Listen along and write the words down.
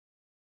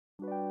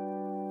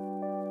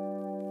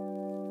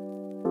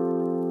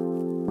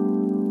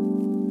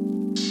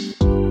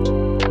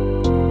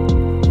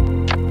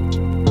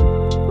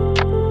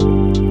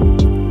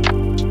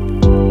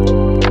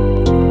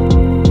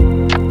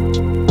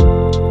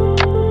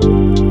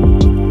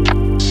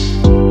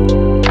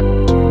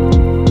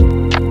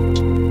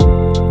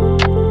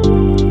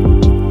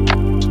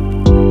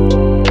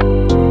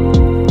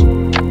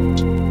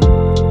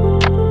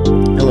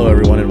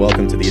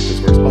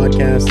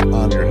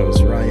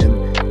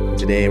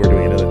today we're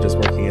doing another Just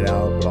Working It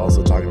Out, but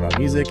also talking about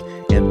music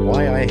and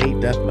why I hate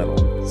death metal.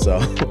 So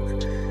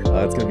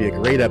it's going to be a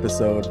great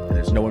episode. And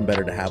there's no one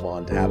better to have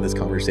on to have this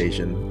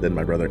conversation than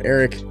my brother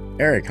Eric.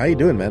 Eric, how you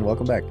doing, man?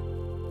 Welcome back.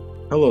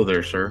 Hello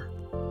there, sir.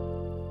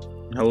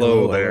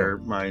 Hello there,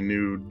 my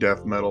new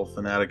death metal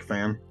fanatic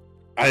fan.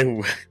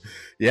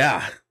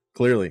 Yeah,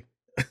 clearly.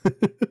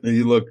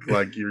 You look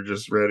like you're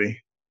just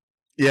ready.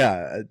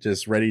 Yeah,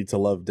 just ready to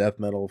love death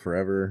metal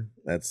forever.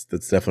 That's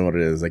definitely what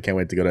it is. I can't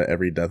wait to go to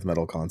every death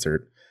metal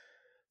concert.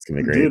 It's gonna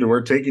be great. Dude,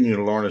 we're taking you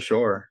to Lorna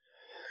Shore.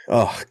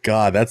 Oh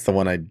God, that's the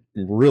one I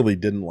really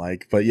didn't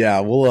like. But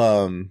yeah,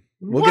 we'll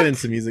get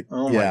into music.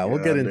 Oh yeah, God,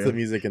 we'll get into dude.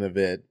 music in a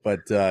bit.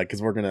 But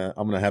because I'm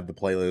gonna have the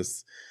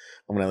playlist.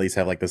 I'm gonna at least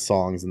have like the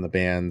songs and the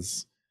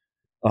bands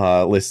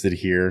listed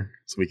here,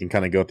 so we can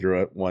kind of go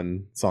through it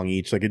one song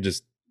each. I could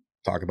just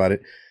talk about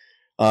it.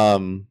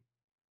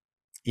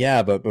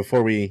 Yeah, but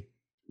before we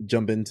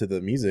jump into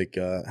the music,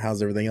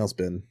 how's everything else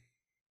been?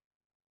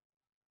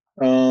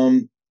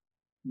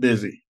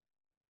 Busy.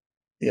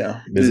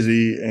 Yeah,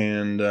 busy,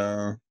 and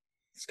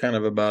it's kind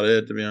of about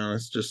it, to be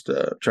honest. Just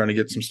trying to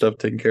get some stuff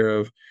taken care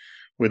of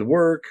with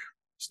work.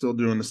 Still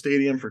doing the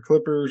stadium for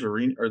Clippers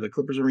Arena, or the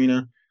Clippers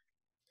Arena.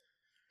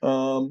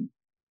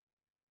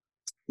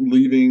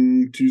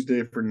 Leaving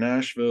Tuesday for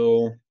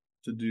Nashville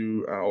to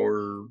do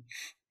our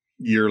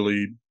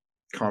yearly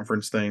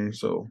conference thing.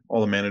 So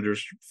all the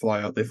managers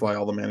fly out. They fly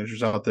all the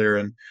managers out there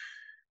and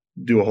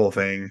do a whole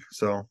thing.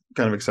 So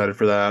kind of excited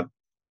for that.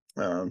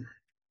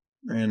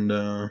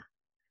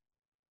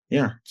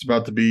 Yeah, it's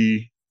about to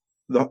be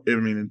we're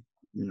in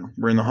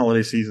the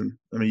holiday season.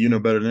 I mean, you know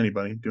better than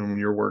anybody doing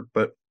your work,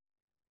 but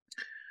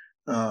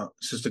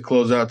it's just a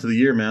close out to the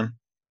year, man.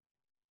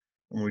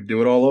 And we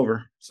do it all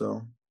over.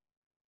 So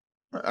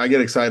I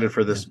get excited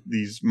for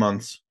these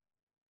months.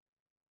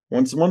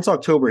 Once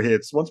October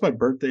hits, once my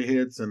birthday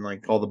hits, and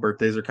like all the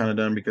birthdays are kind of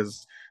done,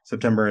 because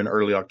September and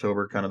early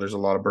October there's a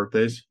lot of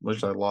birthdays.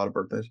 There's a lot of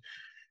birthdays.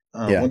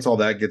 Once all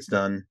that gets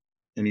done,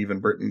 and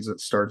even Britain's, it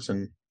starts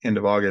in end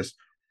of August.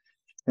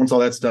 Once all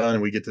that's done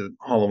and we get to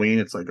Halloween,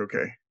 it's like,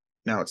 okay,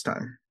 now it's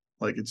time.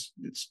 Like it's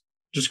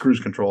just cruise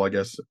control, I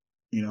guess.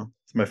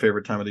 It's my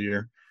favorite time of the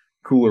year.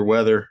 Cooler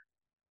weather,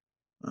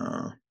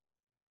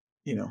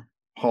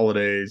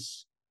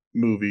 holidays,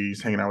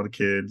 movies, hanging out with the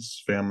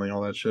kids, family,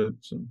 all that shit.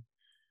 So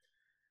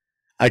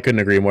I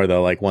couldn't agree more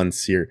though. Like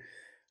once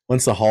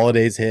the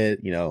holidays hit,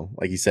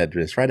 like you said,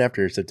 just right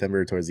after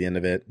September, towards the end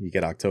of it, you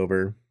get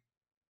October.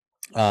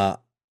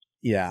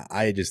 Yeah,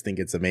 I just think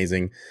it's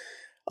amazing.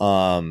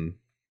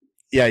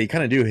 Yeah, you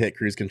kind of do hit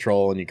cruise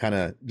control, and you kind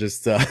of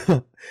just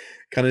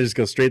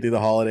go straight through the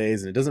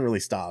holidays, and it doesn't really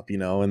stop,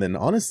 And then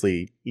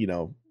honestly,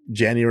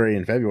 January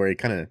and February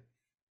kind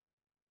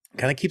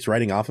of keeps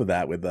riding off of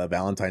that with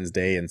Valentine's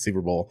Day and Super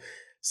Bowl.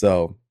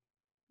 So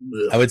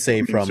I would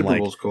say from Super like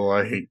Bowl's cool.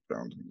 I hate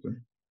Valentine's Day.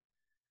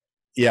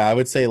 Yeah, I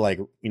would say like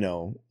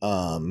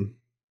from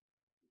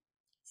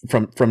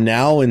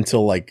now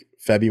until like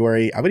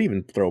February, I would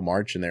even throw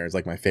March in there as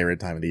like my favorite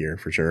time of the year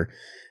for sure.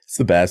 It's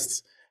the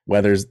best.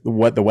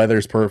 The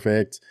weather's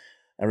perfect.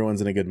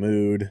 Everyone's in a good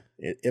mood.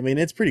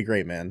 It's pretty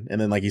great, man.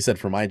 And then like you said,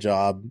 for my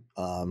job,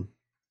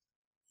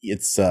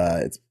 it's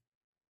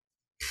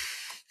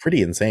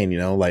pretty insane,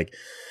 like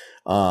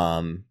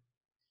it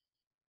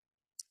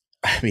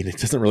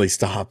doesn't really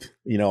stop.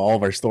 All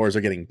of our stores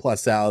are getting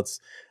plus outs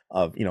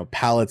of,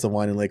 pallets of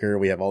wine and liquor.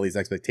 We have all these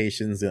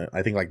expectations.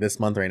 I think like this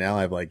month right now,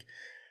 I have like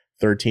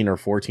 13 or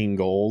 14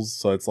 goals.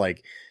 So it's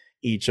like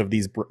each of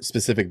these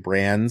specific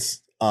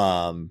brands,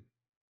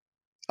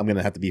 I'm going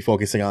to have to be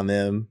focusing on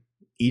them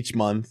each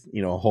month,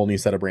 a whole new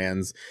set of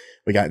brands.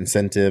 We got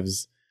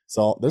incentives.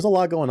 So there's a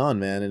lot going on,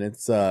 man. And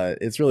it's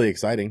really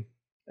exciting.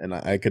 And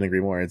I couldn't agree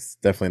more. It's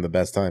definitely the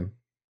best time.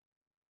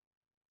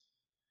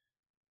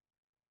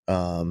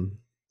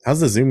 How's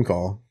the Zoom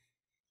call?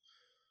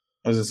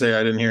 I was gonna say,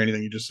 I didn't hear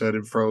anything you just said.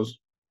 It froze.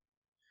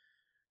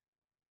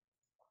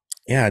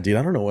 Yeah, dude,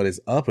 I don't know what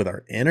is up with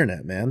our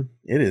internet, man.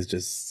 It is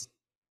just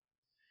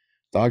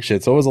dog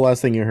shit. So what was the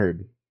last thing you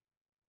heard?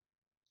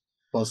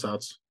 Plus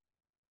outs.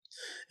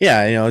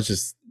 Yeah, it's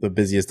just the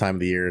busiest time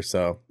of the year,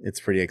 so it's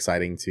pretty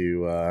exciting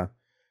to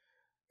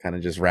kind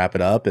of just wrap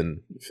it up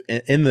and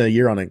end the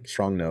year on a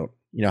strong note.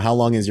 How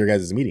long is your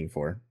guys' meeting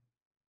for?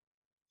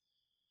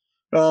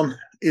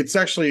 It's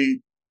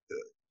actually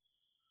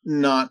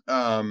not.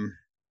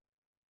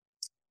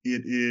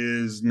 It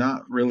is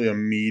not really a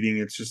meeting.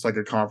 It's just like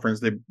a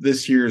conference.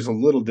 This year is a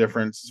little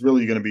different. It's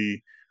really going to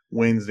be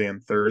Wednesday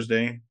and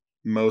Thursday,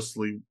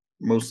 mostly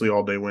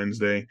all day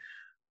Wednesday.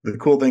 The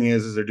cool thing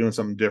is they're doing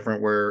something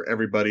different where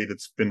everybody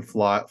that's been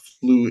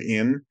flew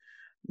in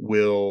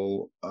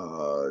will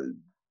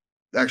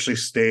actually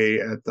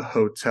stay at the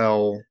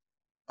hotel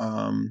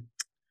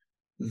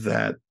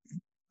that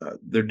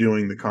they're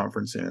doing the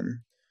conference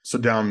in. So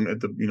down at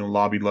the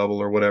lobby level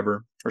or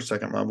whatever, or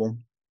second level,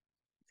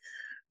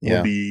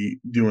 we'll be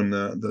doing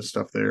the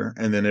stuff there,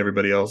 and then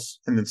everybody else,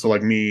 and then so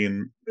like me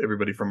and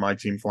everybody from my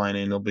team flying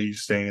in, they'll be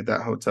staying at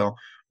that hotel.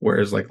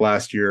 Whereas like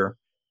last year,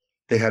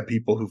 they had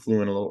people who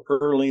flew in a little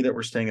early that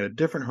were staying at a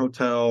different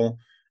hotel,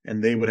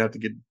 and they would have to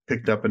get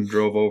picked up and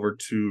drove over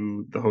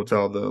to the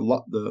hotel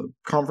the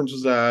conference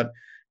was at.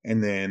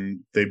 And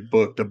then they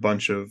booked a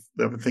bunch of,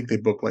 I think they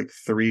booked like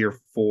 3 or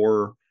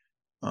 4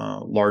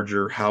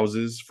 larger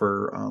houses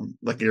for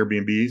like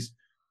Airbnbs,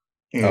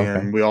 Okay.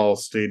 and we all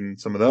stayed in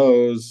some of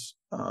those.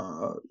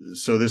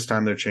 So this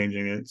time they're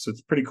changing it, so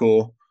it's pretty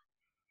cool.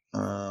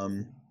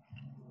 Um,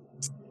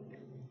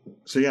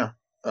 so yeah,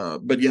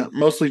 but yeah,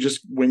 mostly just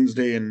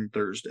Wednesday and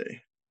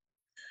Thursday.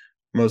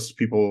 Some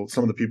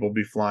of the people will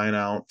be flying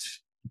out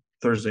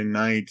Thursday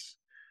night.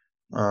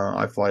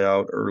 I fly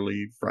out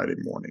early Friday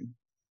morning.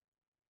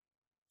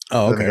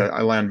 Oh, I think okay.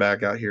 I land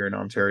back out here in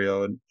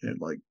Ontario at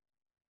like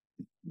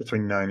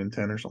between 9 and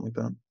 10 or something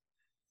like that.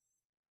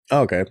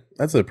 Oh, okay.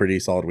 That's a pretty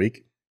solid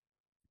week.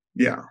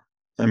 Yeah,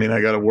 I mean,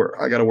 I gotta work.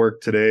 I gotta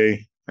work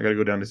today. I gotta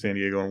go down to San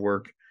Diego and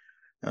work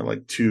at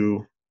like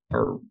 2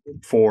 or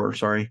 4.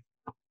 Sorry,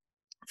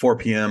 4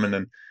 p.m. and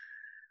then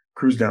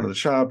cruise down to the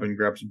shop and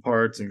grab some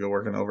parts and go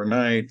working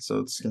overnight. So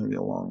it's gonna be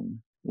a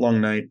long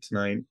night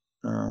tonight.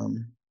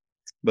 Um,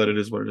 but it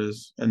is what it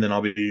is. And then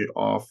I'll be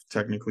off,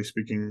 technically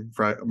speaking,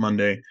 Friday,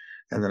 Monday,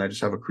 and then I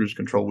just have a cruise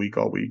control week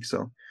all week.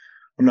 So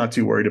I'm not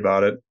too worried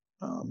about it.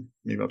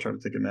 Maybe I'll try to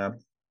take a nap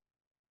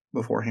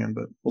beforehand,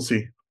 but we'll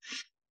see.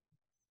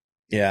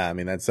 Yeah, I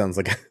mean that sounds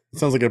like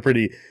sounds like a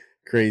pretty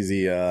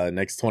crazy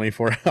next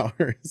 24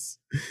 hours.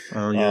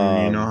 You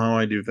know Um how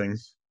I do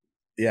things.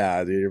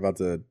 yeah, dude, you're about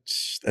to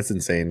that's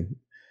insane.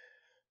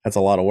 That's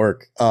a lot of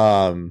work.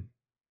 All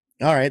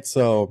right,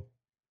 so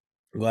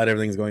glad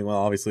everything's going well.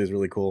 Obviously, it's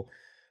really cool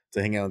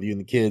to hang out with you and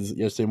the kids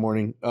yesterday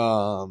morning.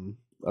 That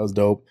was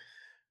dope.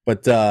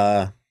 But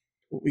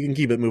we can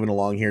keep it moving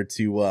along here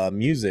to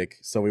music.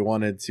 So we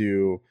wanted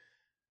to,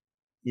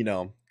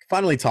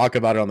 finally talk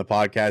about it on the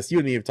podcast. You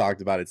and me have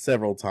talked about it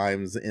several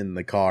times in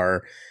the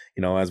car,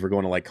 as we're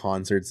going to like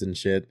concerts and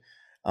shit.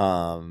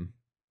 Um,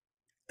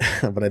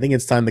 but I think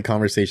it's time the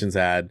conversation's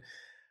had.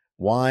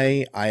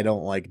 Why I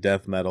don't like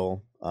death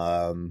metal.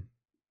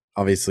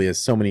 Obviously,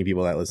 as so many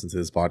people that listen to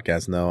this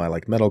podcast know, I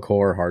like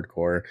metalcore,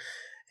 hardcore,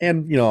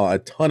 and a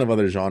ton of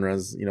other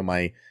genres.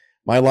 My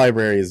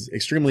library is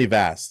extremely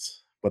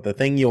vast, but the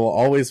thing you'll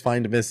always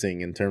find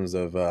missing in terms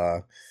of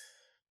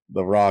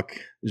the rock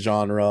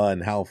genre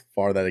and how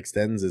far that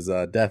extends is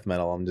death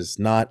metal. I'm just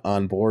not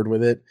on board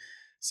with it.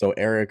 So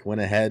Eric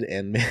went ahead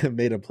and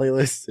made a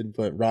playlist and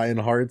put Ryan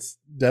Hart's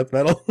death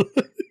metal.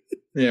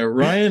 Yeah,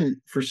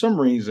 Ryan, for some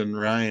reason,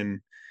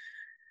 Ryan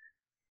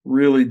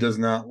really does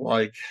not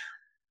like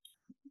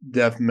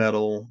death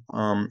metal.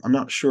 I'm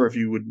not sure if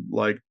you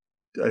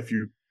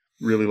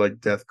really like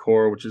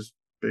deathcore, which is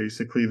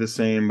basically the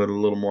same but a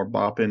little more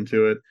bop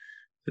into it.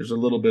 There's a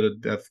little bit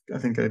of death. I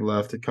think I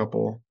left a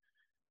couple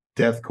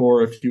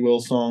deathcore, if you will,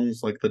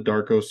 songs like the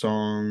Darko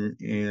song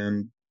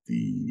and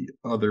the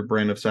other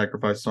Brand of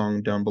Sacrifice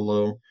song down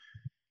below.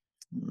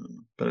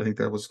 But I think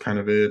that was kind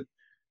of it.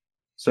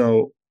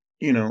 So,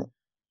 you know,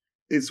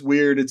 it's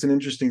weird. It's an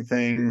interesting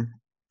thing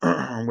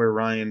where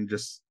Ryan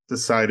just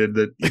decided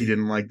that he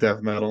didn't like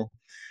death metal.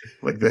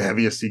 Like the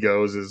heaviest he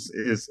goes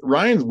is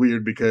Ryan's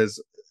weird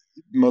because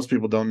most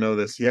people don't know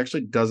this. He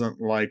actually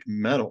doesn't like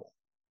metal.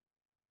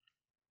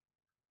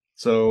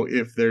 So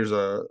if there's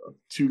a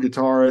 2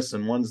 guitarists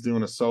and one's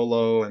doing a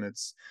solo and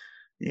it's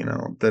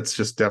that's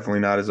just definitely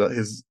not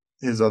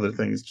his other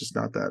thing is just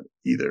not that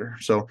either.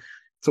 So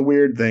it's a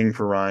weird thing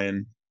for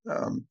Ryan,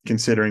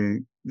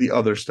 considering the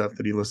other stuff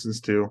that he listens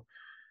to.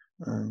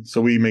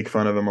 So we make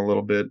fun of him a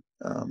little bit.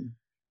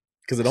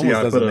 Because it So yeah,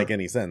 almost doesn't make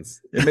any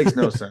sense. it makes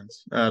no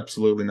sense.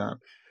 Absolutely not.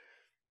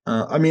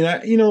 I mean,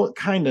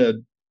 kind of,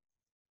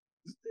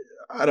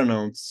 I don't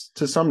know.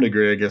 To some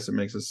degree, I guess it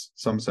makes us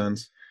some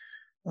sense.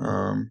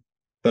 Um,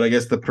 but I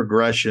guess the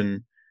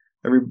progression,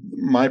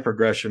 my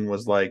progression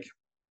was like,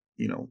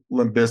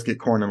 Limp Bizkit,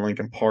 Korn, and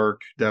Linkin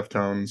Park,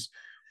 Deftones,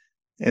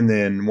 and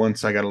then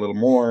once I got a little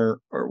more,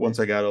 or once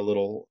I got a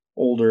little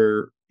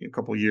older, a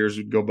couple years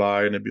would go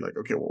by, and it'd be like,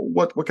 okay, well,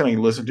 what can I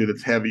listen to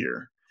that's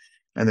heavier?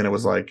 And then it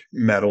was like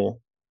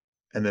metal,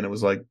 and then it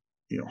was like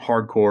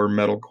hardcore,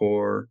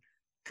 metalcore,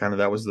 kind of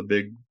that was the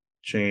big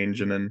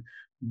change, and then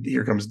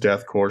here comes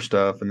deathcore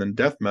stuff, and then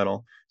death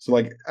metal. So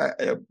like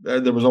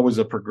there was always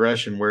a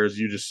progression, whereas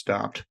you just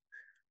stopped.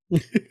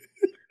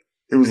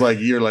 It was like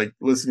you're like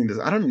listening to.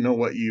 I don't know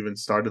what you even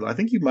started. I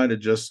think you might have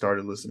just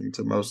started listening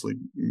to mostly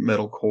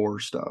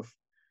metalcore stuff.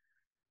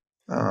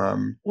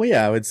 Well,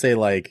 yeah, I would say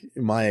like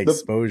my The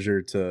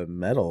exposure to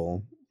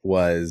metal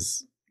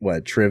was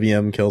what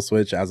Trivium,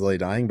 Killswitch, As I Lay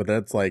Dying, but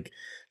that's like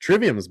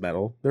Trivium's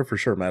metal. They're for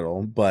sure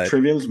metal, but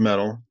Trivium's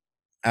metal.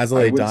 As I I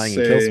Lay would Dying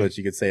and say, Killswitch,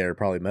 you could say are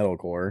probably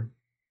metalcore,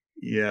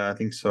 yeah, I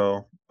think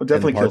so. But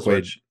and definitely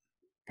Killswitch,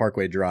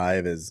 Parkway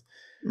Drive is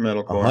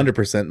metalcore.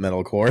 100%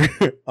 metalcore.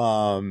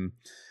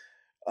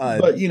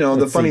 But the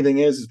Let's funny see, thing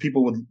is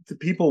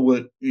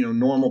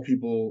normal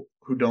people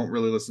who don't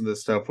really listen to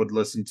this stuff would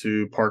listen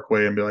to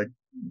Parkway and be like,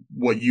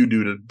 "What you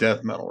do to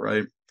death metal,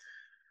 right?"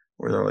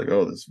 Where they're like,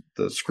 "Oh, this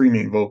the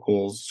screaming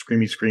vocals,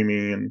 screamy,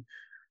 screamy," and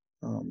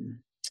um,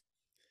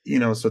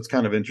 So it's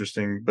kind of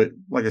interesting. But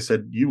like I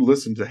said, you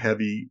listen to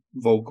heavy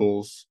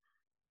vocals,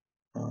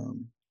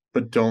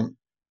 but don't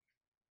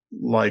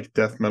like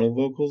death metal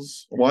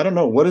vocals. Well, I don't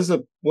know. What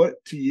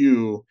to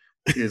you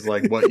is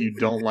like what you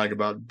don't like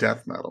about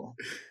death metal?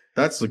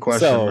 That's the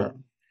question, So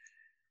man.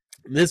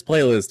 this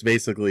playlist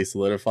basically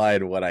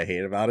solidified what I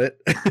hate about it.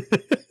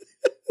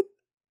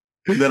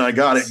 Then I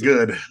got it So-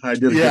 good. I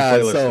did a good yeah,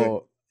 playlist,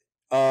 dude.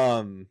 so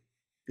um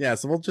yeah,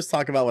 so we'll just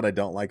talk about what I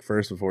don't like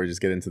first before we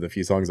just get into the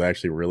few songs I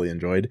actually really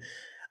enjoyed.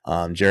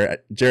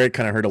 Jarrett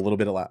kind of heard a little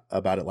bit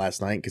about it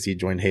last night because he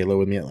joined Halo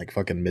with me at like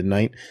fucking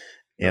midnight,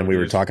 and Oh, we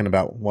were geez. talking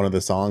about one of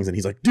the songs, and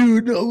he's like,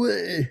 "Dude, no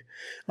way."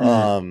 Mhm.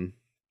 Um,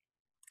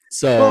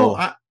 Well,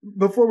 so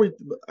before we,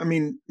 I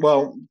mean,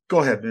 well, go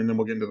ahead and then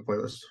we'll get into the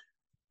playlist.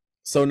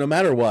 so no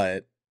matter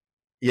what,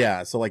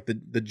 yeah. So like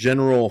the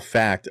general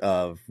fact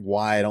of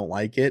why I don't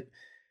like it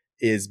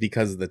is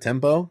because of the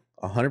tempo,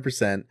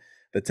 100%.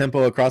 The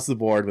tempo across the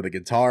board with the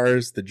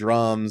guitars, the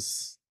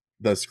drums,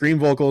 the scream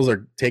vocals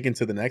are taken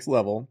to the next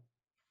level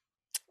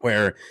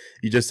where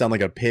you just sound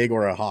like a pig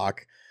or a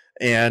hawk.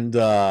 And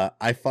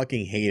I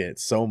fucking hate it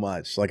so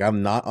much. Like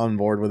I'm not on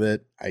board with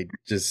it.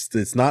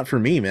 It's not for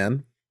me,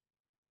 man.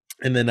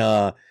 And then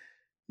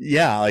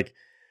yeah, like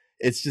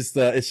it's just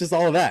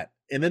all of that.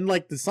 And then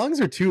like the songs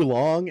are too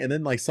long, and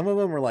then like some of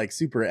them are like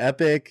super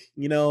epic,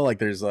 like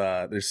there's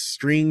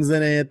strings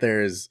in it,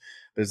 there's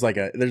a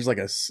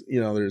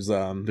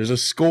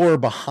score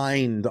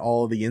behind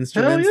all of the Hell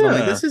instruments, and I'm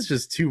like, yeah. this is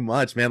just too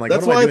much, man. Like,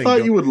 what That's am I why I doing?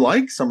 thought you would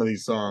like some of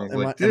these songs. Am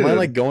Like, I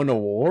like dude, going to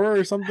war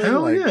or something?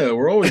 hell Like yeah.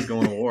 We're always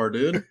going to war,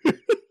 dude.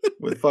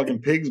 With fucking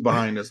pigs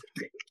behind us.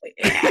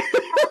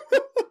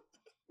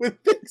 with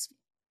things.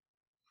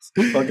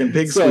 Fucking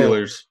pig So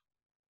squealers.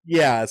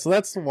 yeah, so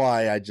that's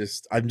why I'm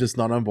just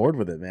not on board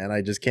with it, man.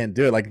 I just can't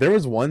do it. Like there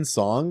was one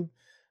song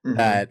Mm-hmm.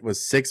 that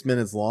was 6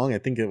 minutes long. I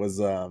think it was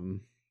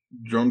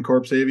Drone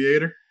Corpse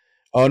Aviator.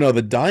 oh no,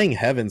 The Dying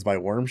Heavens by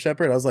Worm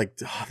Shepherd. I was like,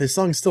 oh, this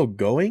song's still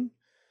going?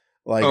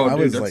 Like Oh, I dude,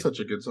 was that's like, such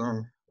a good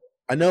song.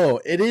 I know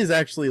it is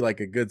actually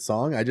like a good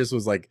song. I just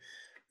was like,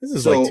 this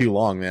is like So, too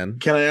long, man.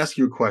 can I ask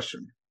you a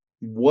question?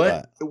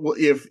 What But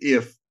if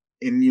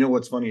and you know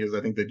what's funny is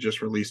I think they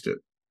just released it.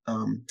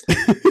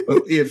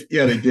 But if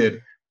yeah, they did.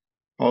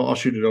 I'll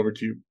shoot it over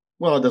to you.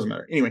 Well, it doesn't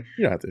matter. Anyway,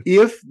 you don't have to.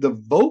 if the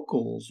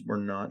vocals were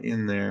not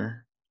in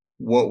there,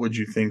 what would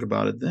you think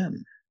about it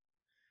then?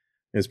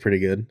 It was pretty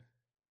good.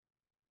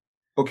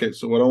 Okay,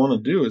 so what I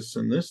want to do is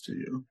send this to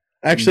you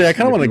and Actually, I see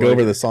kind of if want to you go like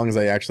over it. the songs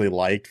I actually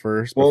liked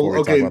first Well, before we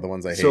talk okay, about the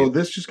ones I so hate.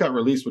 this just got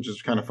released, which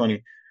is kind of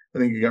funny. I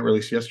think it got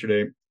released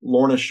yesterday.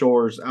 Lorna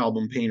Shore's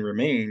album "Pain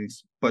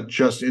Remains," but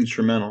just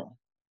instrumental.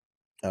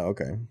 Oh,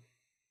 okay.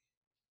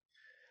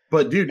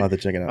 But I'll dude, have to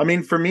check it I out.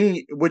 mean, for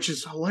me, which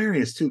is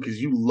hilarious too,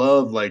 because you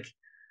love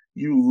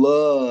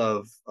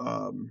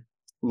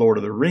Lord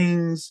of the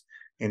Rings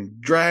and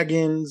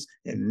dragons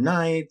and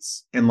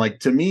knights, and like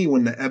to me,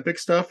 when the epic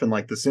stuff and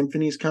like the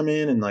symphonies come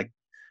in and like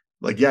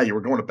yeah, you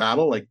were going to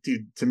battle, like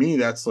dude, to me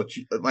that's what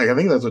you like. I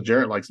think that's what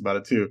Jarrett likes about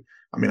it too.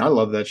 I mean, I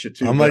love that shit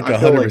too, I'm but like I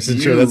feel like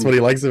 100% sure that's what you,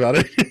 he likes about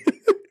it.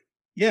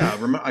 yeah,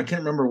 I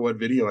can't remember what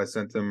video I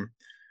sent him,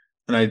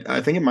 and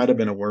I think it might have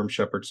been a Worm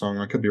Shepherd song.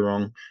 I could be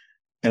wrong.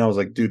 And I was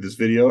like, dude, this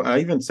video. I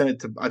even sent it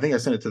to. I think I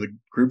sent it to the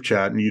group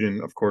chat, and you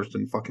didn't, of course,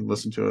 didn't fucking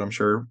listen to it. I'm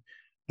sure,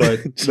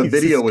 but the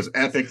video Jesus. was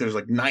epic. There's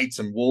like knights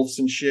and wolves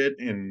and shit,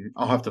 and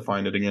I'll have to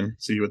find it again,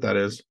 see what that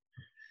is.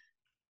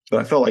 But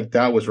I felt like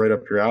that was right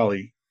up your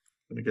alley.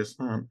 But I guess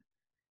not.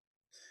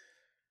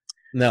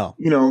 No.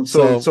 So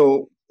So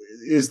so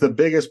is the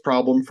biggest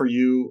problem for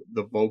you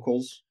the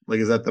vocals? Like,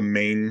 is that the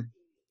main,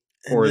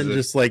 and or is then it,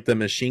 just like the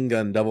machine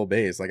gun double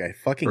bass, like I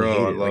fucking bro? hate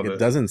I it. Like love it it.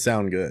 doesn't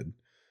sound good.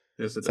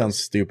 Yes, it It sounds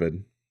does.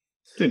 stupid.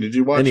 Dude, did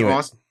you watch Anyway,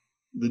 Austin?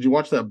 Did you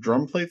watch that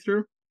drum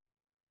playthrough?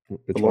 The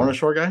which Lorna one?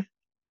 Shore guy?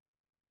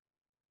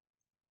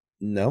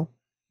 No.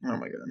 Oh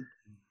my god.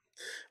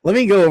 Let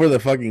me go over the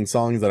fucking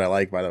songs that I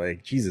like, by the way.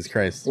 Jesus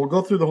Christ. We'll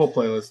go through the whole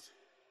playlist.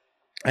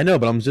 I know,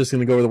 but I'm just going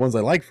to go over the ones I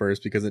like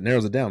first because it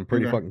narrows it down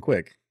pretty Okay. fucking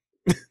quick.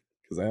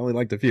 Because I only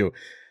liked a few.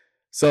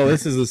 So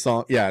this is a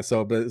song. Yeah.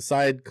 So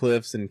beside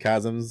Cliffs and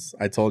Chasms,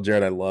 I told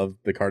Jared I love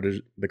the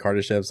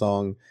Kardashev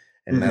song.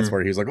 And that's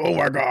where he was like, oh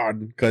my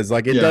God. Because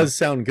like it Yeah. does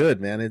sound good,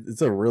 man.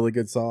 It's a really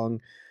good song.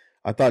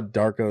 I thought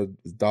Darko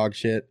was dog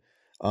shit.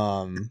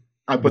 I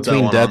put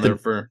that one on there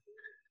for.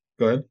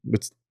 Go ahead.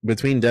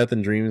 Between Death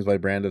and Dreams by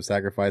Brand of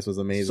Sacrifice was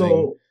amazing.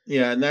 So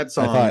yeah, and that I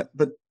song, thought,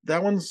 but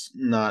that one's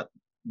not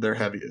their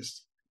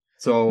heaviest.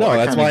 So no, I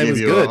that's kind of why it gave was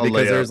you good a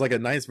because layup. there's like a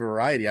nice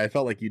variety. I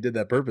felt like you did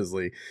that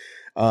purposely.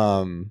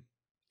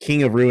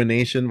 King of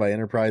Ruination by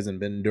Enterprise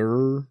and Ben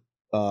Dur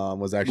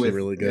was actually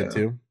really good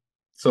too.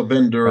 So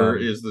Ben Dur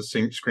is the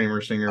screamer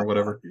singer,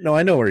 whatever. No,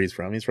 I know where he's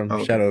from. He's from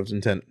okay. Shadow of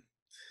Intent.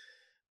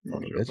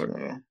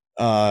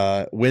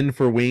 Wind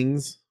for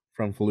Wings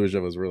from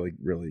Fallujah was really,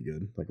 really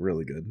good. Like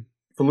really good.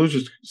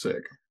 Fallujah's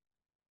sick.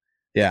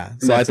 Yeah.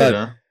 So I thought, it,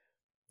 huh?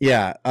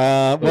 Yeah.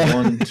 Well,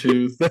 1,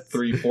 2,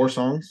 3, 4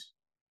 songs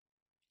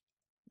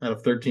out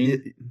of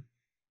 13.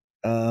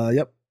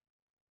 Yep.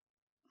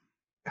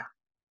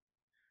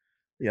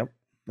 Yep.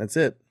 That's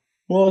it.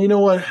 Well, you know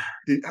what?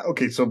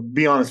 Okay, so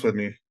be honest with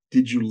me.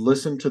 Did you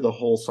listen to the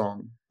whole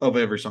song of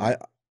every I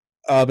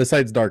song?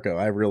 besides Darko,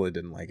 I really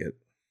didn't like it.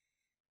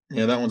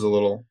 Yeah, that one's a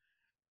little.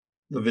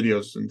 The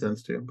video's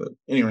intense too, but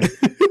anyway,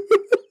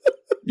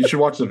 you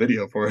should watch the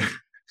video for it.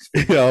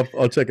 Yeah,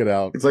 I'll check it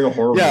out. It's like a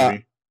horror Yeah,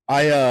 movie.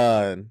 I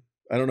uh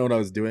I don't know what I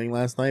was doing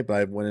last night, but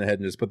I went ahead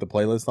and just put the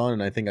playlist on,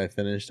 and I think I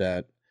finished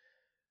at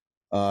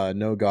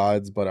No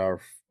Gods but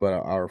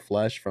our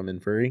Flesh from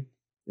Inferi,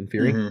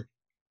 Hmm.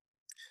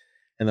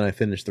 and then I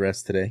finished the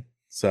rest today.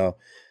 So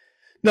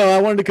no,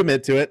 I wanted to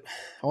commit to it.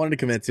 I wanted to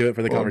commit to it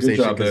for the Well, good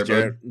conversation job because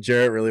there, bud.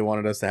 Jarrett really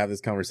wanted us to have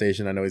this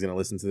conversation. I know he's going to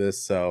listen to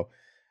this, so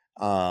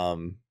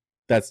um,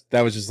 that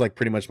was just like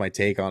pretty much my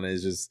take on it.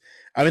 Is just,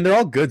 I mean, they're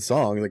all good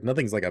songs. Like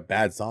nothing's like a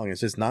bad song. It's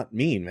just not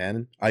mean,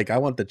 man. Like I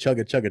want the chug.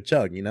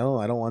 You know,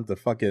 I don't want the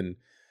fucking.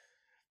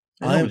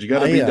 I know, but you got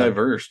to I be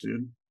diverse,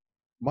 dude.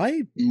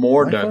 my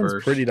More my phone's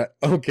diverse. pretty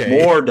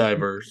okay. More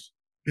diverse.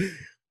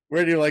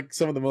 Where do you like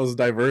some of the most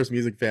diverse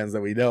music fans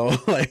that we know?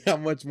 Like how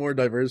much more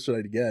diverse should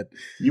I get?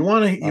 You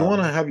want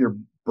to have your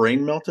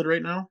brain melted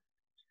right now?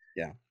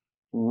 Yeah.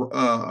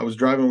 I was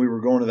driving. We were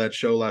going to that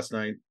show last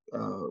night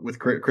with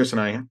Chris and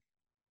I,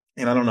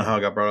 and I don't know Yeah. how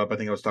it got brought up. I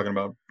think I was talking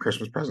about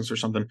Christmas presents or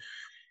something.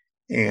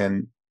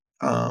 And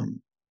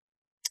um,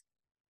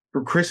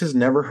 Chris has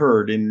never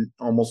heard in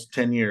almost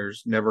 10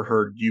 years, never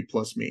heard "You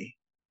Plus Me,"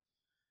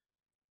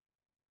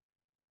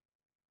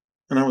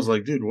 and I was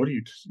like, "Dude, what are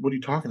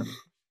you talking about?"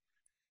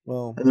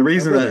 Well, And the my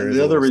reason brother that is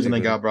the a other little reason I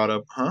stupid. got brought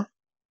up, huh?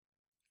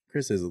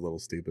 Chris is a little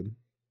stupid.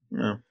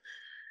 Yeah.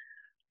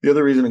 The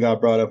other reason it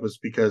got brought up was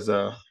because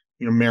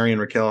Mary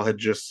and Raquel had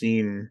just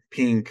seen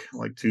Pink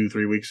like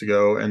 2-3 weeks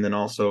ago, and then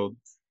also,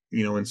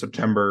 in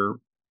September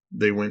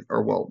they went,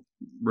 or well,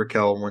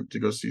 Raquel went to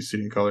go see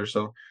City and Color,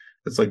 so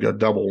it's like a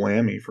double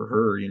whammy for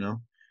her.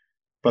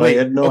 But I Wait,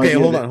 had no okay,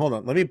 idea that. hold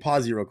on. Let me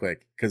pause you real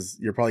quick because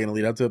you're probably gonna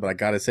lead up to it, but I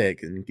gotta say it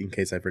in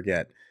case I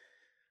forget.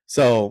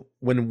 So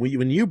when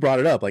you brought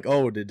it up, like,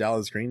 oh, did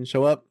Dallas Green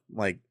show up?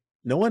 Like,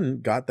 no one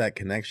got that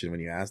connection when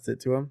you asked it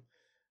to him,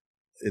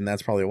 and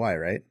that's probably why,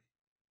 right?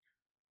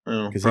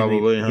 Oh, Because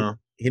probably, huh?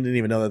 he didn't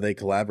even know that they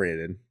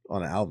collaborated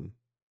on an album.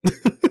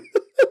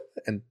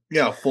 And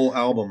Yeah, a full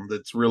album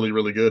that's really,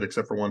 really good,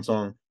 except for one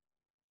song.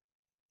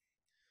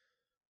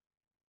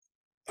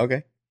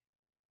 okay,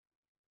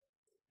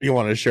 you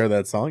want to share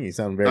that song? You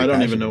sound I very don't even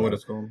passionate know what about it.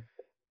 it's called.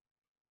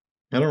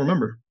 I don't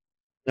remember.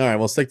 All right,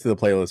 we'll stick to the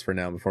playlist for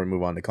now before we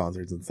move on to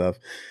concerts and stuff.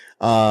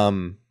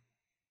 Um,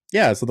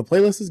 yeah, so the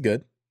playlist is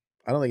good.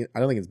 I don't think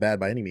it's bad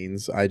by any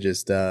means. I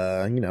just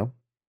Okay, not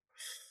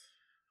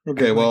my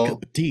cup well,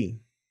 of tea.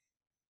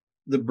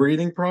 the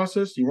breathing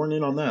process, you weren't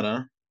in on that,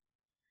 huh?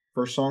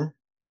 First song?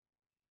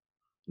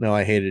 No,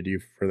 I hated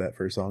you for that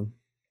first song.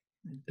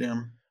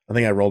 Damn. I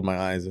think I rolled my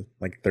eyes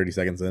like 30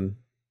 seconds in.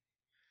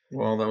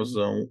 Well, that was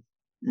the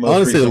most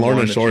Honestly, the recent Lorna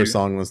one that Shore you.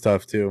 song was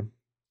tough too.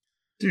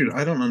 Dude,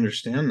 I don't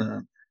understand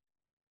that.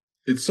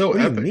 It's so What do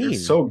you epic. It's mean?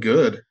 so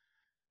good.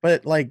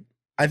 But like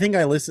I think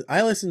I listen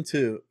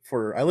to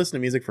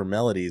music for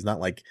melodies, not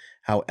like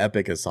how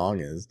epic a song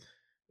is,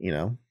 you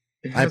know.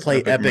 It I has play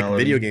epic epic video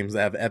melody. games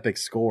that have epic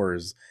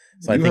scores.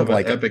 So I You think have an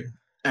like epic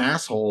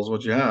asshole, is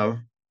what you have.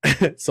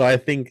 so I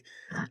think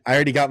I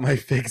already got my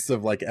fix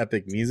of like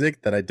epic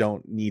music that I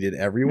don't need it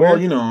Well, everywhere.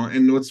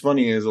 and what's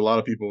funny is a lot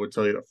of people would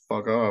tell you to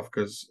fuck off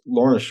because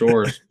Lorna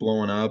Shore is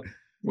blowing up,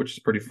 which is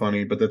pretty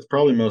funny, but that's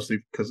probably mostly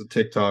because of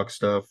TikTok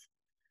stuff.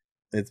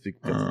 It's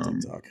because of Um,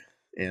 TikTok.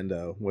 And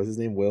what's his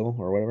name? Will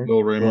or whatever?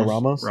 Lil Will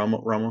Ramos,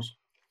 Ramos? Ramos.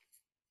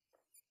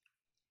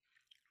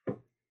 But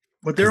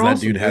Because they're that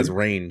also dude has good.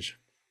 range.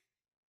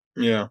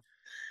 Yeah.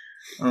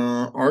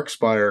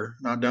 Arcspire,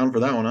 not down for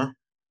that one, huh?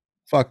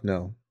 Fuck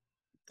no.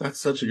 That's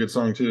such a good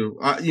song too.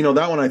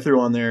 That one I threw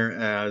on there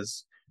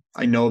as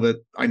I know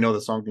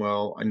the song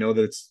well. I know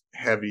that it's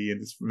heavy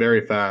and it's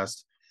very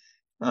fast.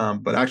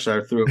 But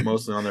actually, I threw it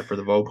mostly on there for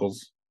the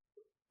vocals.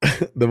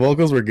 The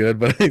vocals were good,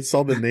 but I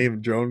saw the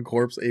name Drone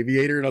Corpse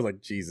Aviator and I was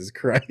like, Jesus Dude,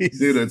 Christ.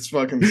 it's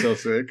fucking so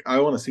sick. I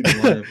want to see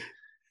them live.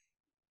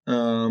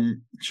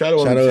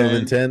 Shadow of Shadow of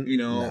Intent, Intent?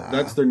 Nah.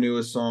 that's their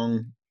newest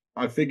song.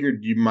 I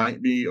figured you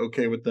might be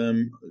okay with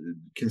them,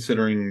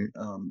 considering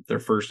their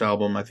first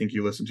album. I think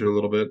you listened to a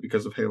little bit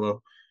because of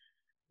Halo.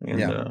 And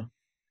Yeah.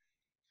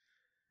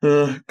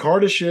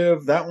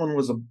 Kardashev, that one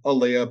was a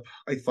layup,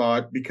 I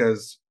thought,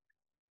 because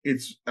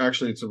it's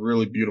a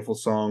really beautiful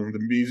song. The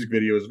music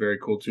video is very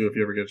cool too if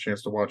you ever get a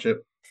chance to watch it.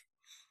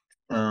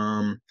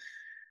 Um,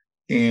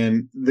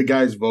 and the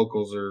guy's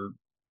vocals are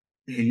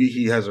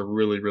he has a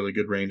really, really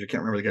good range. I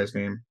can't remember the guy's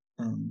name.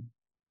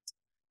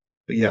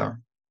 But yeah,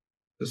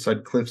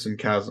 beside Cliffs and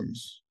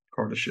Chasms,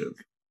 Kardashev.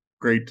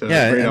 Great,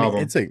 Yeah, great I mean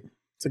album. it's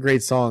a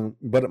great song,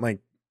 but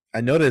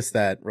I noticed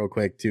that real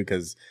quick too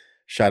because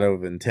Shadow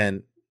of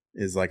Intent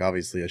is like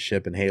obviously a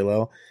ship in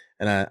Halo,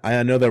 and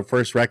I know their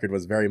first record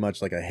was very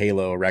much like a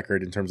Halo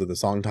record in terms of the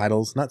song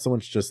titles, not so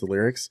much just the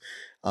lyrics.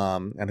 I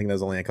think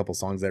there's only a couple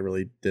songs that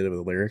really did it with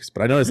the lyrics,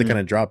 but I noticed they Mm. kind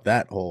of dropped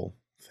that whole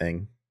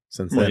thing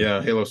since Well, then.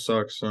 yeah, Halo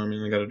sucks. So, I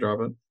mean, they got to drop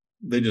it.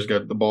 They just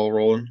got the ball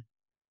rolling.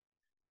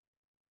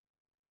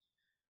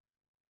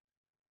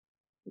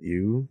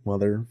 You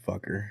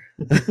motherfucker.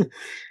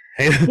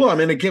 Hey, Well, I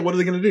mean, they can't. What are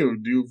they going to do?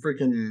 Do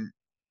freaking?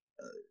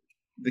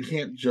 They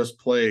can't just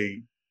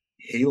play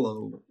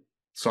Halo they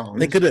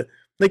songs. could have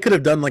they could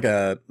have done like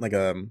a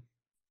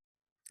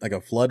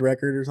flood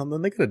record or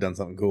something. They could have done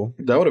something cool.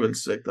 That would have been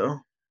sick, though.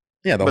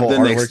 Yeah, the But whole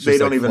then artwork's they just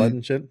don't like flood even.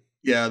 and shit.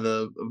 Yeah,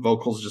 the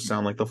vocals just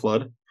sound like the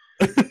flood.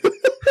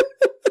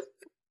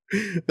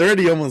 They're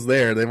already almost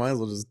there. They might as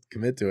well just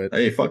commit to it.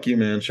 Hey, fuck you,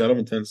 man. Shadow of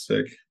Intent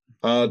sick.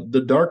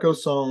 The Darko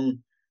song.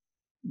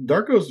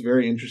 Darko's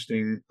very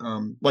interesting.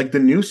 Like the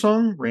new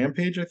song,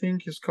 Rampage, I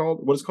think is called.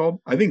 What it's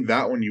called? I think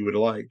that one you would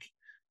like,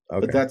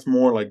 but Okay. that's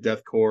more like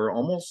deathcore,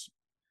 almost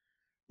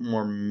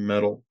more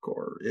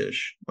metalcore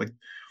ish. Like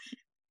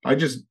I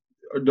just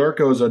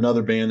Darko is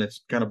another band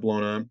that's kind of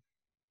blown up.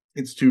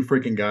 It's two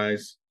freaking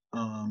guys,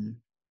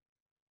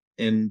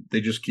 and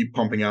they just keep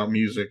pumping out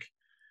music.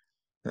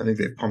 I think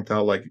they've pumped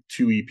out like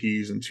two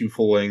EPs and two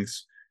full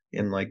lengths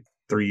in like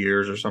 3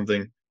 years or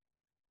something.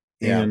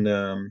 Yeah. And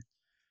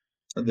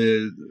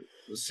the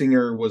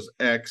singer was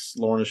ex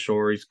Lorna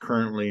Shore. He's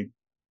currently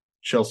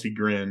Chelsea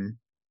Grin,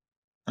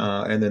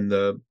 and then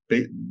the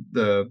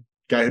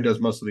guy who does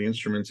most of the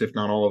instruments, if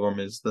not all of them,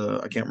 is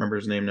I can't remember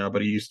his name now,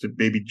 but he used to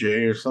Baby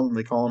J or something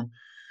they call him.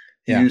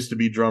 He Yeah. used to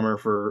be drummer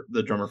for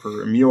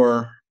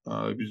Amur. He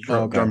was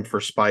Oh, okay. drummed for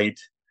Spite,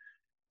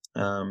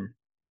 and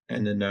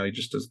then now he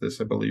just does this,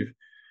 I believe.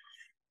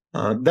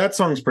 That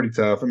song's pretty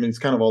tough. I mean, it's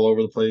kind of all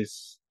over the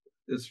place.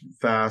 It's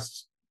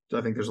fast.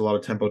 I think there's a lot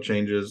of tempo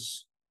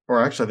changes,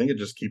 or actually, I think it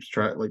just keeps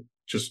track, like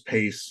just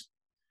pace.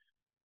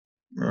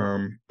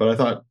 But I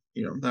thought,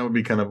 that would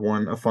be kind of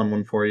a fun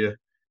one for you.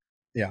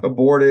 Yeah.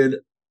 Aborted,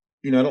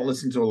 I don't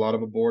listen to a lot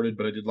of Aborted,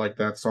 but I did like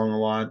that song a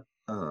lot.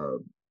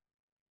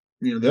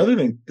 The other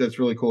thing that's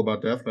really cool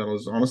about death metal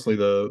is honestly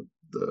the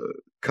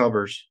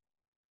covers.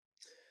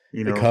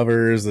 The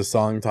covers, the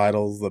song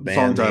titles, the Song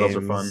band titles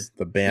are fun. names,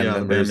 the band Yeah, the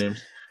band members.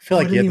 names. I feel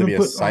I like you didn't have to even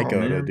be a put. Oh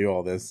psycho to man. do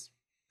all this.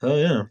 Oh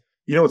yeah.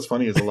 What's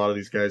funny is a lot of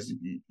these guys,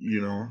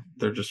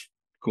 they're just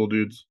cool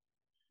dudes.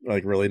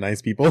 Like really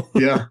nice people.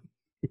 Yeah.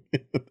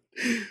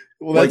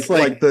 Well, that's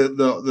like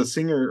the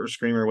singer or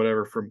screamer or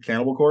whatever from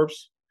Cannibal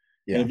Corpse.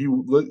 yeah. And if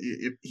you look,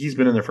 he's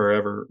been in there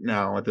forever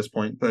now at this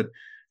point, but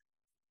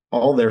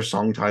all their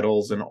song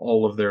titles and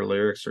all of their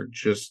lyrics are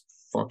just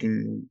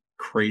fucking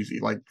crazy.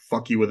 Like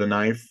 "fuck you with a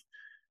knife,"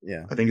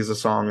 Yeah. I think is a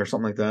song or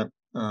something like that.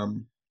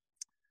 And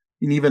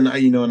even and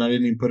I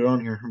didn't even put it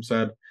on here. I'm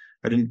sad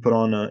I didn't put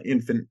on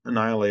Infant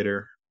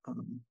Annihilator.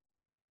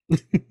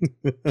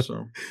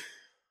 So,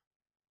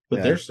 but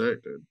Yeah. they're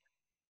sick, dude.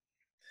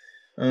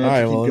 All To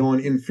right, keep well,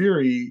 going, In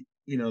Fury,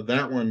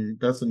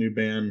 that's a new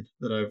band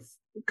that I've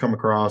come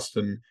across,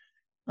 and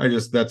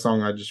that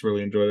song I just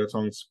really enjoy. That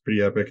song, it's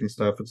pretty epic and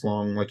stuff. It's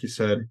long, like you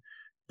said.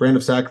 Brand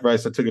of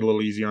Sacrifice, I took it a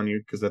little easy on you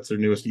because that's their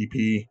newest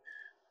EP,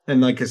 and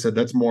like I said,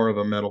 that's more of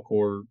a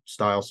metalcore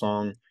style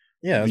song.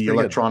 yeah, that's The pretty good.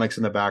 electronics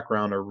in the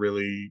background are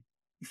really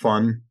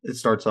fun. It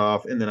starts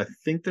off, and then I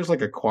think there's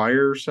like a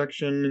choir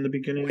section in the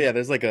beginning. Yeah,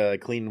 there's like a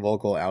clean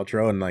vocal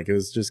outro, and like it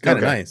was just kind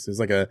of Okay. nice.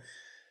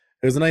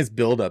 It was a nice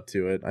build up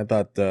to it. I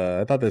thought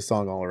this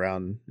song all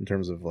around in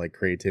terms of like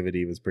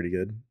creativity was pretty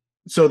good.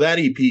 So that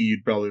EP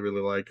you'd probably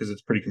really like because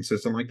it's pretty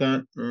consistent like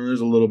that. There's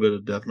a little bit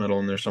of death metal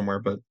in there somewhere,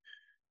 but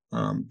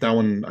that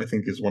one I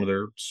think is one of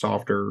their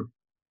softer,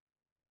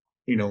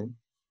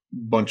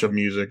 bunch of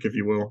music, if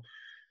you will.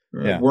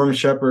 Yeah. Worm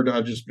Shepherd,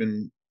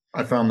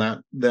 I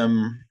found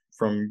them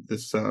from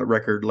this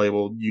record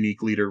label,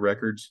 Unique Leader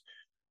Records,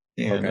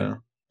 and Okay.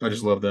 I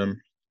just love them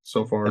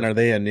so far. And are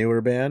they a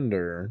newer band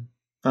or?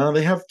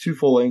 They have two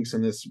full lengths,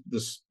 and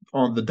this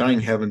on the Dying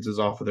Heavens is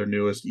off of their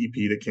newest EP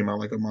that came out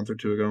like a month or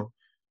two ago.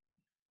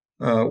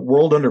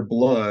 World Under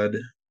Blood,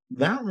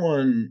 that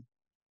one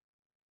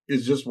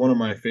is just one of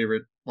my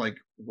favorite like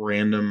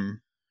random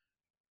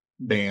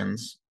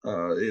bands.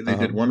 They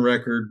did one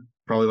record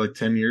probably like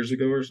 10 years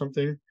ago or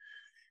something,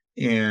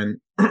 and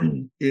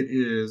it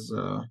is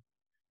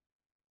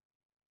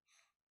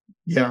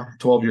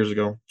 12 years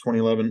ago,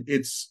 2011.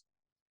 It's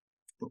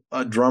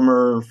a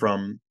drummer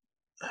from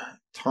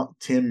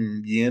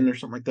Tim Yin or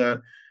something like that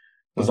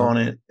was on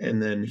it,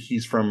 and then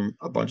he's from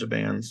a bunch of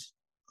bands.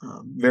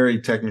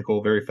 Very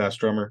technical, very fast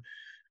drummer.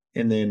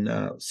 And then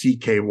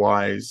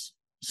CKY's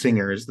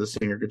singer is the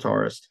singer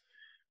guitarist.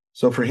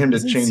 So for him to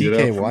Isn't change it up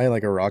CKY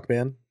like a rock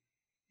band?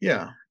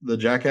 Yeah, the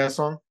Jackass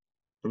song.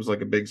 It was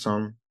like a big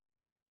song.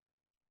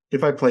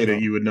 If I played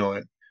it, you would know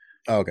it.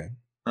 Oh, okay.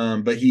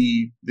 But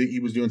he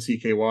was doing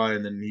CKY,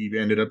 and then he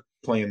ended up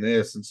playing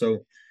this, and so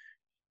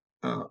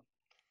I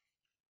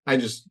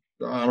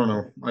don't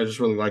know. I just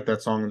really like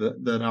that song.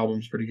 That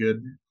album's pretty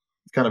good.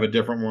 It's kind of a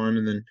different one,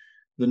 and then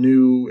the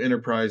new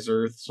Enterprise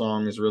Earth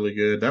song is really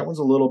good. That one's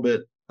a little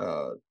bit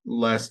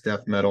less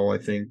death metal, I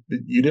think.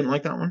 You didn't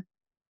like that one,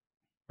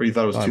 or you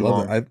thought it was too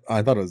long?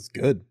 I thought it was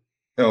good.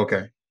 Oh,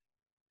 okay.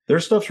 Their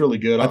stuff's really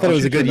good. I thought it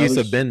was a good use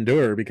of Ben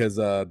Dur because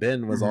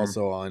Ben was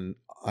also on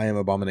I Am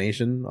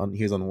Abomination.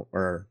 He's on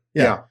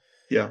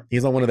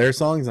he's on one of their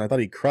songs, and I thought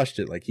he crushed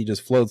it. Like he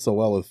just flowed so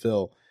well with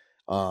Phil.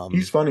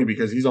 He's funny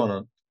because he's on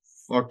a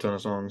fuck ton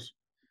of songs.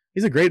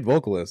 He's a great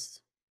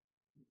vocalist.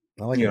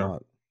 I like him a Yeah.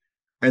 lot.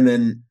 And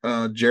then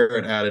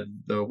Jarrett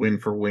added the Win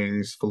for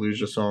Wings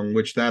Fallujah song,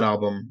 which that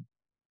album,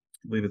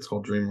 I believe it's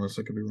called Dreamless.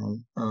 I could be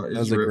wrong. That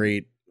was a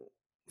great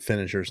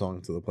finisher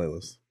song to the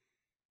playlist.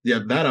 Yeah,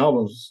 that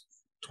album's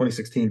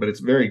 2016, but it's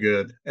very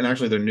good. And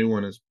actually, their new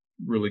one is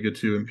really good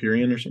too,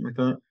 Empyrean or something like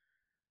that.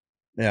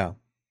 Yeah.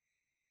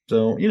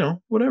 So,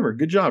 whatever.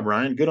 Good job,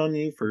 Ryan. Good on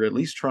you for at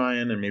least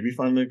trying and maybe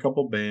finding a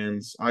couple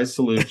bands. I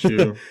salute you.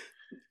 You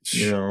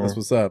That's know,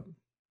 what's up.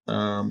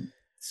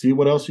 see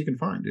what else you can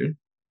find, dude.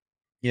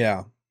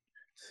 Yeah.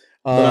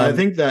 But I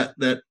think that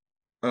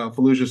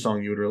Fallujah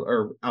song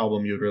or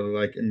album you would really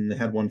like, and they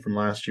had one from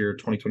last year,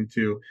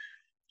 2022,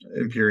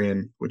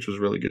 Empyrean, which was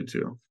really good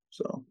too.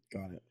 So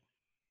got it.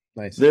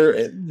 Nice.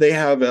 they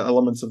have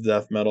elements of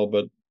death metal,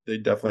 but they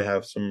definitely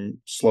have some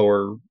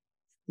slower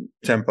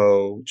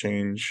tempo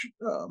change,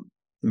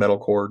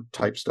 metalcore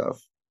type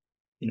stuff.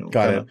 Got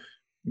Kind it. of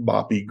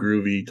boppy,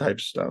 groovy type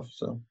stuff.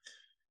 So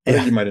I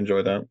think Yeah. you might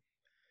enjoy that.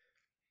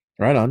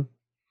 Right on.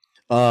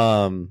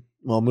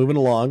 Well, moving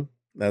along.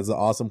 That's an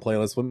awesome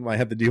playlist. We might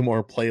have to do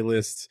more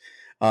playlist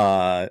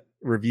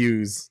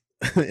reviews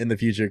in the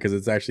future because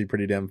it's actually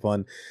pretty damn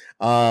fun.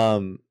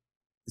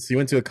 So you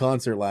went to a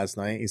concert last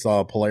night. You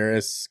saw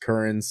Polaris,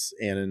 Currents,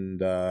 and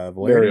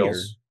Valerity or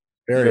Burials.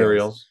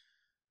 Burials.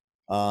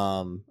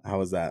 Burials. How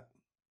was that?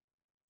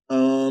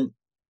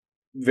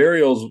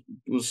 Varials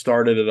was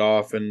started it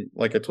off, and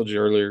like I told you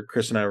earlier,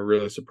 Chris and I were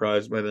really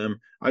surprised by them.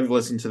 I've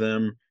listened to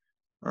them,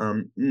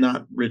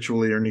 not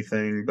ritually or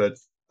anything, but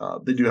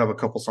they do have a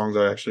couple songs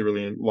I actually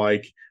really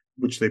like,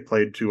 which they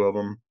played two of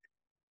them,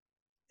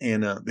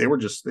 and they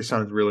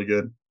sounded really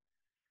good,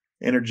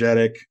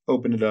 energetic,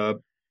 opened it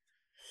up,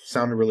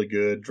 sounded really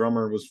good.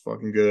 Drummer was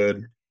fucking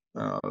good.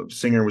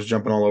 Singer was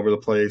jumping all over the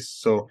place.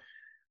 So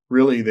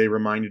really, they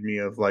reminded me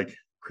of, like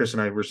Chris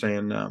and I were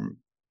saying,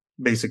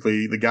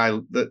 basically the guy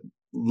that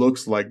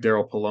looks like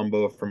Daryl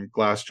Palumbo from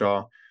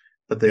Glassjaw,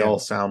 but they all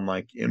sound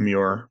like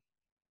Immure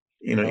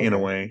in a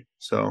way.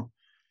 So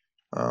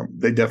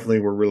they definitely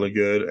were really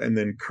good. And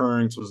then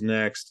Currents was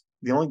next.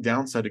 The only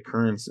downside to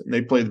Currents,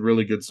 they played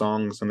really good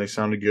songs and they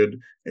sounded good,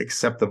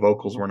 except the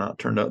vocals were not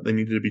turned up. They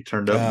needed to be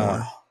turned up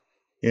more.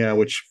 Yeah,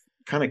 which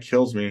kind of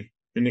kills me.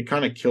 And it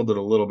kind of killed it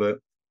a little bit.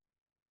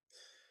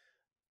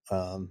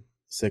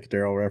 Sick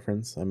Daryl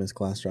reference. I miss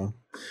Glassjaw.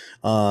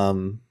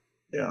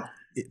 Yeah.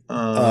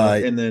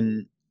 And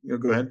then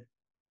go ahead.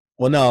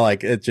 Well, no,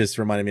 like it just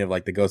reminded me of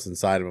like the Ghost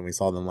Inside when we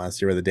saw them last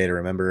year with the Day to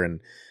Remember, and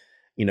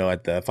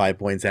at the Five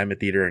Points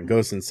Amphitheater, and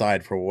Ghost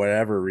Inside for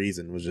whatever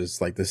reason was just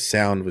like the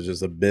sound was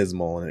just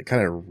abysmal, and it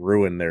kind of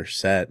ruined their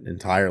set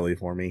entirely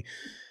for me.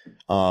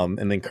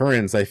 And then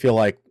Currents, I feel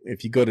like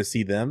if you go to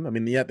see them, I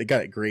mean, yeah, they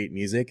got great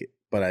music,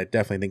 but I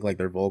definitely think like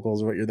their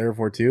vocals are what you're there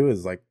for too,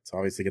 is like to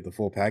obviously get the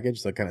full package.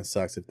 So it kind of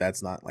sucks if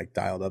that's not like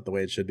dialed up the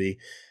way it should be.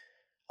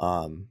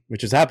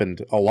 Which has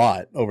happened a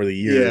lot over the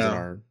years in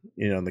our,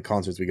 in the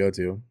concerts we go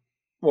to.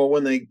 Well,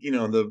 when they,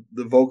 the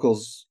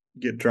vocals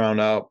get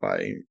drowned out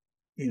by,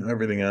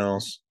 everything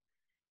else,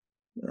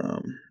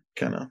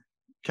 kind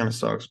of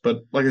sucks. But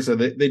like I said,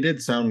 they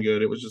did sound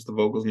good. It was just the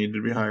vocals needed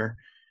to be higher.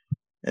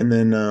 And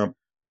then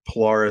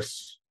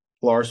Polaris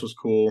was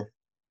cool.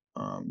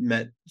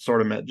 Met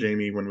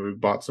Jamie when we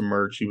bought some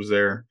merch. He was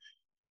there.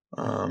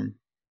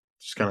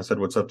 Just kind of said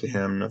what's up to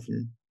him.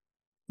 Nothing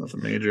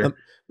major.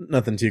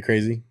 Nothing too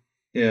crazy.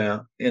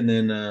 Yeah, and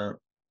then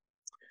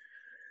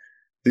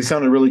they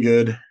sounded really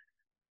good.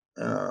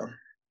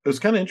 It was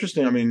kind of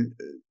interesting. I mean,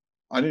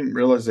 I didn't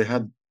realize they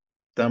had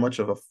that much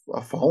of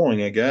a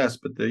following, I guess,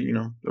 but there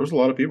was a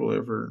lot of people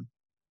there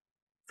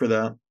for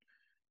that.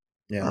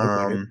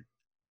 Yeah,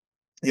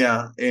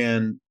 yeah,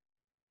 and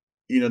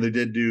they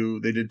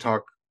did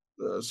talk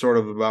sort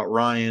of about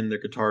Ryan,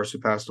 their guitarist, who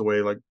passed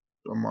away like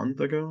a month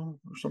ago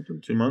or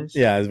something, 2 months.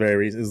 Yeah, it's very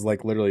recent. It's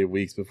like literally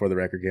weeks before the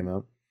record came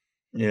out.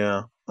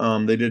 Yeah,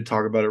 they did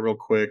talk about it real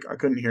quick. I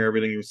couldn't hear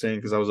everything he was saying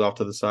because I was off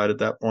to the side at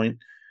that point.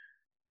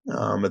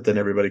 But then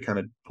everybody kind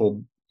of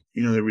pulled,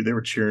 they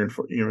were cheering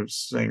for,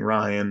 saying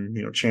Ryan,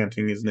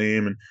 chanting his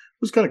name, and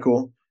it was kind of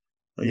cool.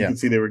 You can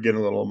see they were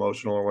getting a little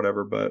emotional or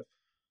whatever, but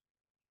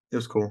it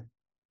was cool.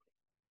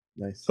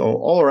 Nice. So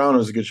all around, it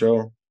was a good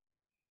show,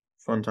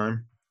 fun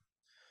time.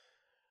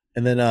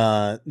 And then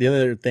the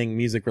other thing,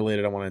 music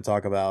related, I want to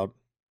talk about,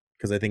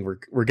 because I think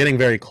we're getting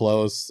very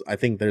close. I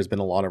think there's been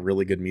a lot of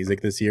really good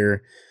music this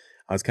year.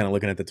 I was kind of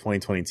looking at the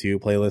 2022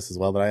 playlist as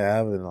well that I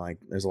have, and like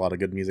there's a lot of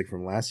good music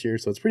from last year.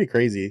 So it's pretty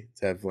crazy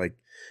to have like,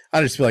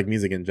 I just feel like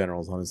music in general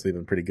has honestly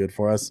been pretty good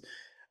for us.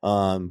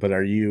 But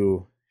are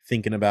you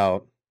thinking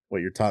about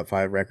what your top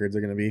 5 records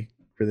are going to be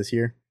for this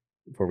year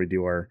before we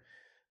do our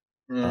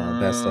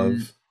best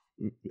of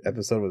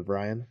episode with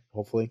Brian,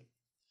 hopefully?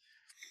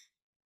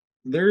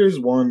 There is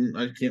one,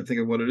 I can't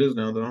think of what it is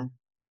now though.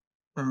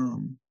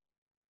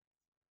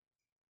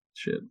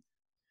 Shit.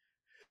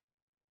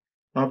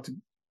 I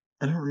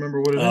don't remember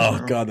what it is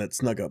now. God, that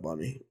snuck up on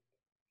me.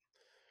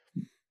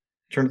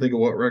 Trying to think of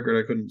what record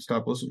I couldn't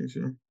stop listening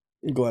to.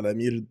 I'm glad I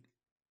muted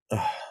the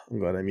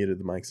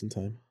mics in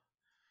time.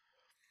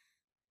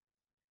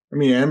 I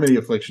mean, Amity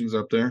Affliction's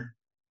up there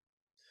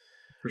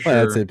for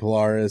Well, I'd say sure.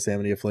 Polaris,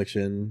 Amity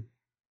Affliction.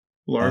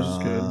 Lars is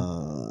good.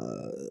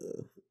 Uh,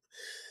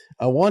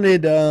 I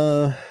wanted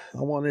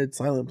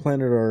Silent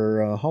Planet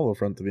or Hollow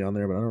to be on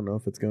there, but I don't know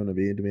if it's going to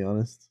be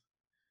honest.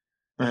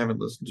 I haven't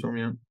listened to him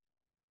yet.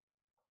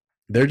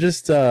 They're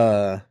just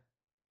so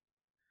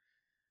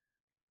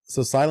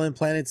Silent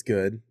Planet's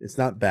good. It's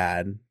not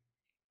bad,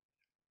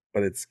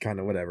 but it's kind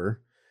of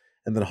whatever.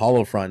 And then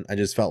Hollow I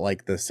just felt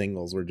like the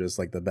singles were just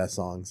like the best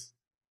songs,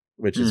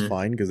 which is Mm.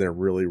 fine because they're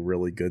really,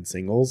 really good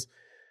singles.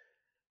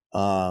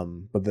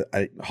 But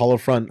Hollow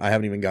I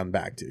haven't even gotten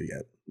back to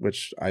yet,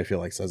 which I feel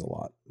like says a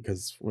lot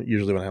because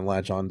usually when I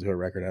latch on to a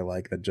record I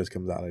like that just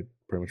comes out, I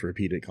pretty much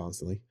repeat it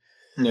constantly.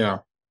 Yeah,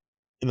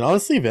 And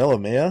honestly, Veil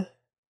of Maya,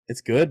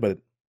 it's good, but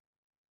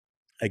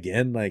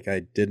again, like I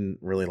didn't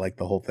really like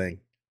the whole thing.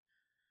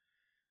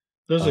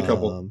 there's a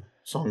couple Um,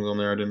 songs on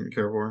there I didn't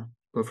care for,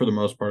 but for the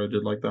most part, I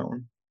did like that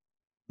one.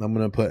 I'm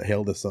gonna put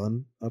Hail the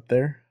Sun up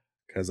there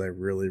because I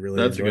really, really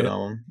That's a enjoy good it.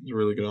 album. It's a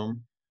really good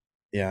album.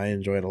 Yeah, I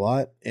enjoy it a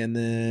lot. And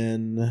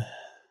then,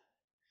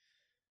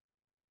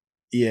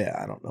 yeah,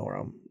 I don't know where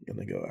I'm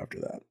gonna go after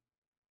that.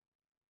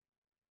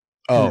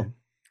 Hmm. Oh,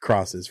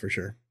 Crosses for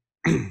sure.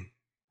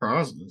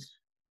 Crosses.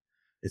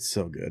 It's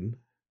so good.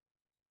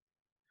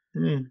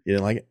 Hmm. You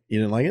didn't like it? You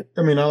didn't like it?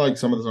 I mean, I like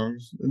some of the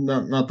songs,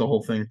 not the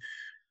whole thing.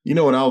 You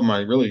know what album I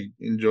really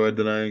enjoyed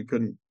that I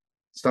couldn't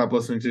stop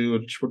listening to,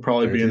 which would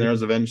probably be in there, Parachute?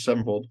 is Avenged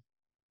Sevenfold.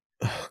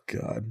 Oh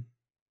God.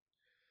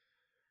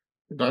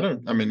 I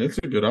don't. I mean, it's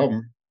a good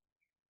album.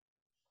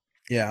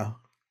 Yeah.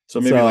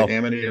 So maybe like So,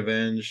 Amity,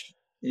 Avenged,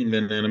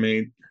 Invent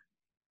Animate.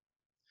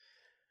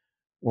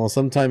 well,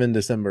 sometime in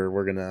December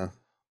we're gonna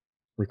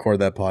record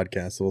that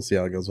podcast. So we'll see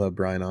how it goes. We'll have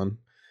Brian on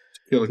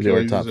Kill to do our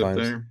Achilles top is up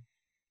fives. there.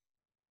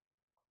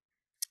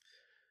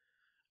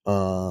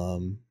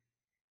 Um,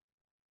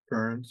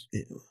 Burns.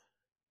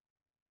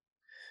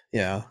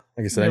 yeah.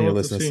 Like I said, I Yeah, need we'll to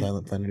have to listen to see.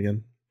 Silent Planet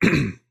again.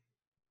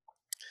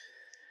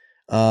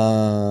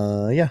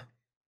 Yeah.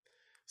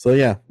 So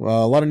yeah,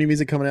 well, a lot of new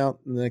music coming out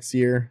next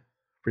year.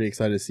 Pretty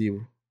excited to see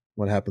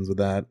what happens with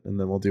that, and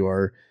then we'll do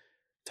our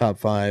top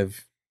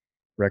five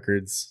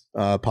records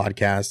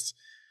podcast,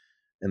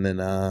 and then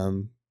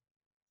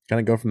kind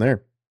of go from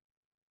there.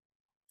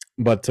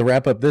 But to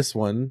wrap up this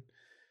one,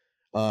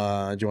 do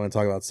you want to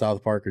talk about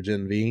South Park or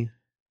Gen V?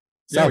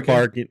 Yeah, we South can.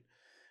 Park.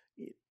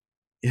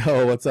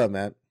 Yo, what's up,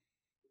 Matt?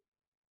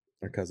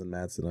 Our cousin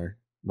Matt's in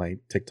my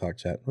TikTok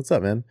chat. What's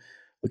up, man?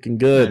 Looking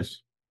good.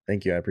 Nice.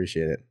 Thank you. I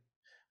appreciate it.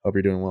 Hope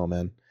you're doing well,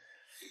 man.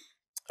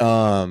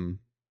 Um,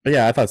 but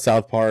yeah, I thought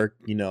South Park,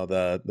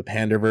 the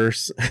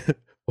Panderverse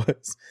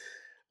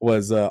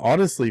was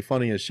honestly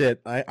funny as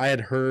shit. I had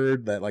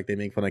heard that like they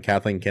make fun of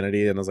Kathleen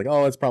Kennedy, and I was like,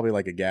 oh, it's probably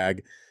like a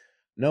gag.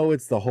 No,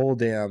 it's the whole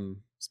damn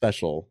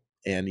special,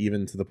 and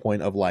even to the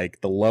point of like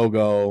the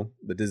logo,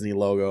 the Disney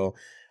logo.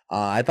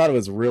 I thought it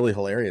was really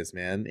hilarious,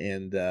 man,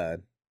 and I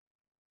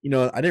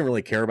didn't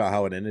really care about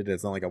how it ended.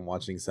 It's not like I'm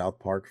watching South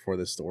Park for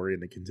the story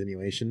and the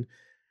continuation.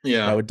 But I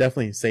Yeah. would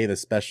definitely say the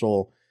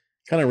special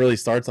kind of really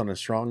starts on a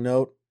strong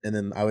note. And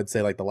then I would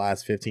say like the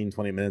last 15,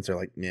 20 minutes are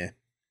like, meh.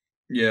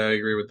 Yeah, I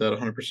agree with that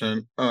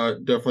 100%.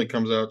 Definitely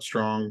comes out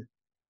strong.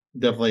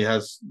 Definitely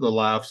has the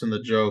laughs and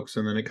the jokes,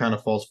 and then it kind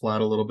of falls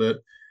flat a little bit.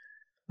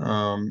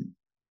 Um,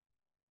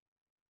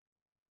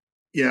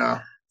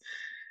 yeah,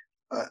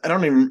 I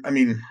don't even. I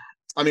mean,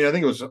 I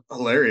think it was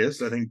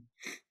hilarious. I think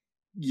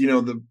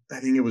I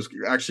think it was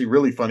actually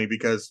really funny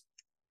because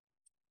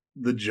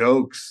the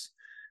jokes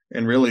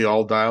and really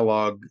all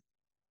dialogue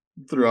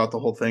throughout the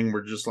whole thing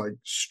were just like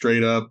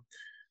straight up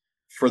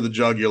for the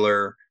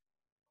jugular.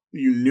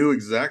 You knew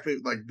exactly,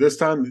 like, this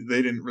time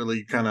they didn't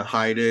really kind of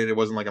hide it. It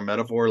wasn't like a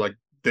metaphor. Like,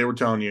 they were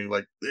telling you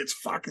like it's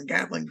fucking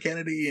Kathleen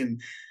Kennedy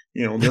and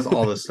this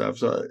all this stuff.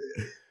 So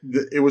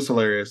it was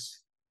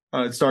hilarious.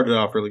 It started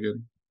off really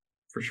good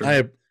for sure.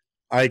 I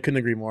I couldn't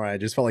agree more. I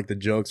just felt like the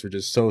jokes were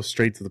just so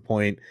straight to the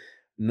point.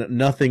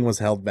 Nothing was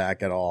held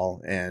back at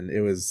all, and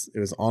it was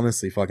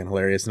honestly fucking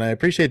hilarious. And I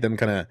appreciate them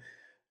kind of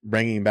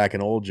bringing back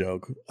an old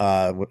joke,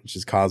 which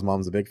is "Cause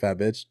mom's a big fat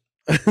bitch."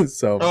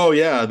 So Oh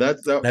yeah,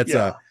 that's that. that's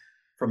Yeah,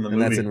 from the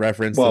and that's in movie.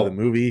 reference to the Well,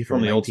 movie from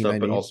from the old stuff,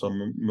 but 1990.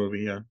 also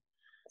movie. Yeah,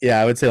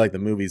 Yeah, I would say like the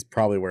movie's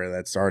probably where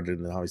that started,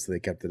 and obviously they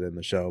kept it in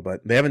the show.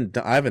 But I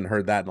haven't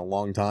heard that in a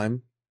long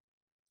time.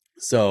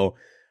 So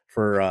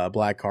for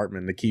Black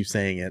Cartman to keep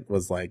saying it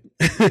was like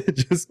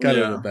just kind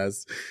of the yeah,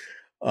 best.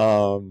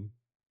 Um,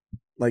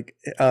 like,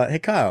 hey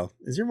Kyle,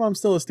 is your mom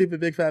still a stupid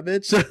big fat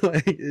bitch?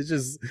 Like,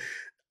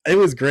 it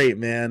was great,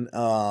 man.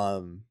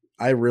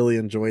 I really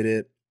enjoyed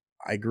it.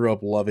 I grew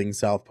up loving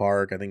South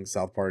Park. I think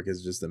South Park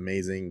is just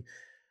amazing.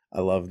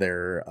 I love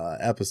their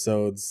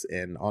episodes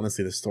and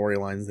honestly the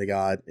storylines they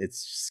got.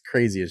 It's just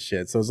crazy as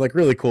shit. So it's like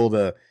really cool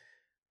to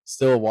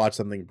still watch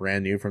something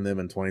brand new from them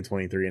in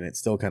 2023, and it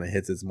still kind of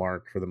hits its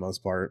mark for the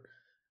most part.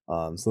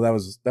 So that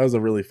was a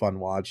really fun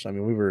watch. I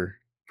mean, we were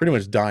pretty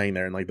much dying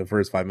there in like the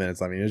first 5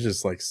 minutes. I mean, it was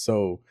just like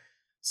so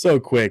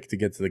quick to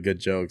get to the good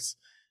jokes.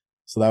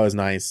 So that was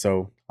nice.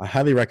 So I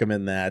highly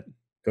recommend that.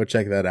 Go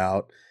check that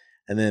out.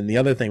 And then the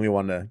other thing we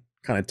wanted to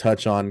kind of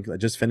touch on, 'cause I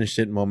just finished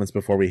it moments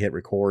before we hit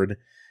record,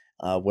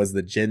 was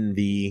the Gen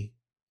V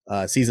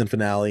season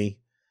finale.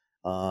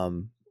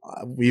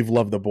 We've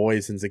loved The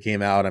Boys since it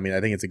came out. I mean, I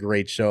think it's a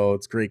great show.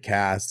 It's great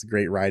cast,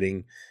 great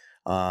writing.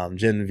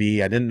 Gen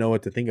V, I didn't know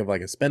what to think of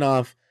like a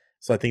spinoff,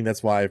 so I think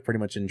that's why I pretty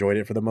much enjoyed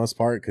it for the most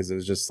part, because it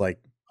was just like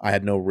I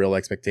had no real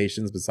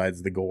expectations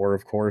besides the gore,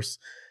 of course.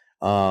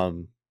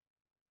 Um,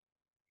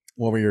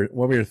 what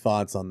were your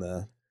thoughts on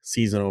the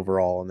season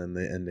overall and then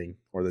the ending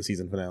or the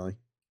season finale?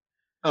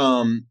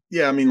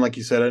 Yeah, I mean, like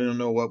you said, I don't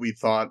know what we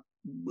thought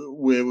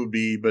it would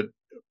be, but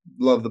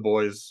love The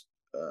Boys.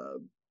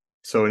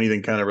 So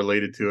anything kind of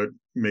related to it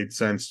made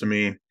sense to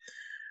me.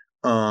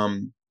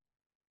 Um,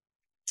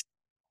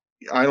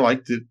 I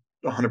liked it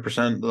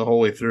 100% the whole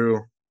way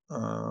through.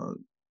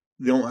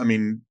 The only, I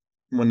mean,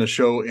 when the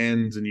show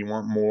ends and you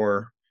want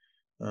more,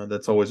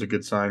 that's always a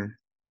good sign.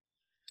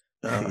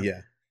 Uh,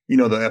 Yeah.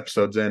 the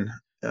episodes end.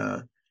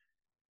 Uh,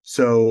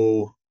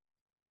 so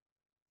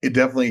it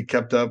definitely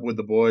kept up with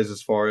The Boys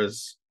as far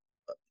as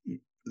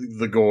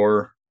the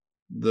gore,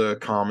 the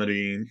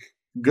comedy,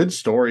 good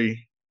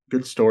story,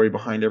 good story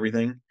behind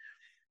everything.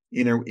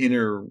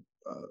 Interweaving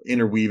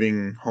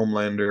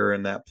Homelander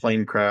and that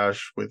plane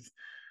crash with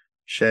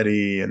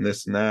Shetty and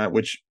this and that,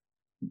 which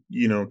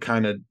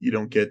kind of you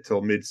don't get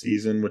till mid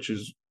season, which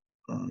is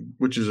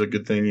a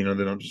good thing. They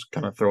don't just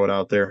kind of throw it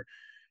out there,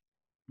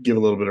 give a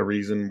little bit of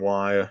reason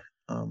why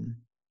um,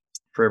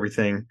 for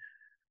everything,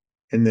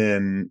 and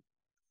then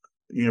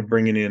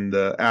bringing in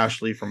the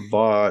Ashley from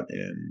Vought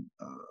and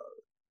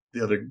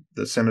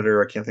the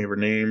senator, I can't think of her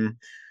name,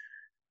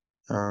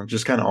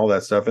 just kind of all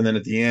that stuff, and then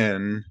at the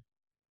end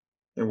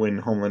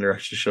when Homelander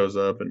actually shows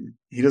up and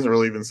he doesn't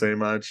really even say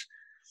much.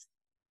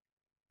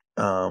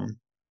 It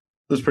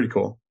was pretty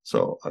cool.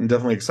 So I'm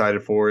definitely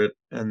excited for it.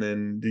 And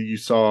then you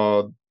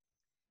saw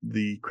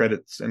the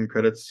end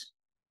credits?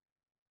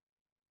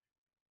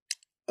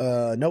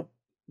 Nope.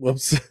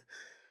 Whoops.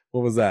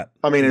 What was that?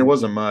 I mean, it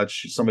wasn't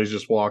much. Somebody's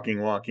just walking,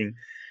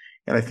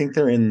 and I think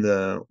they're in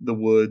the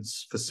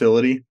woods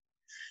facility,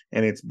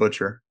 and it's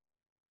Butcher,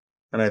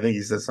 and I think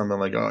he says something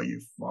like, "Oh, you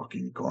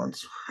fucking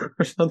cunts,"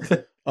 or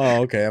something.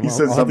 Oh, okay. He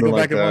said I'll have to something go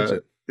like back and watch that.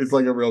 it. It's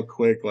like a real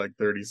quick, like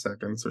 30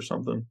 seconds or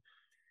something.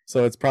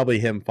 So it's probably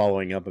him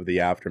following up of the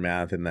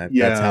aftermath, and that's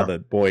how Yeah, the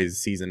boys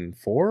season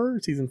 4,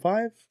 season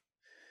 5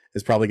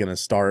 is probably going to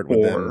start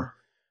with them. or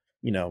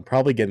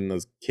Probably getting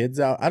those kids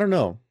out. I don't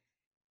know.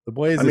 The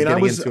boys I is mean, I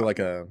getting was into like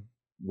a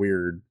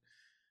weird,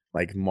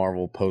 like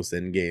Marvel post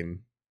end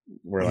game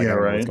where like yeah, I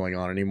don't know what's right. going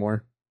on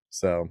anymore.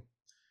 So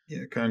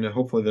Yeah, kind of.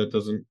 Hopefully that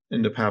doesn't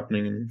end up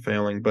happening and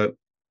failing, but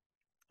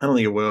I don't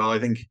think it will. I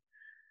think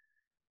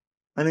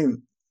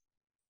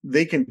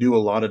they can do a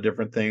lot of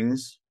different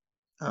things,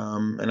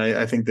 and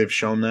I think they've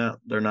shown that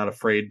they're not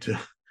afraid to.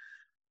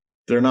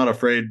 They're not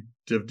afraid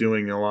of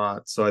doing a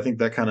lot. So I think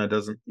that kind of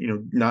doesn't,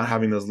 not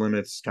having those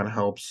limits kind of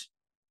helps.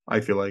 I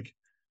feel like.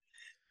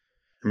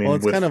 I well, mean,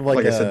 it's kind with of like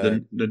like I said,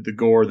 a the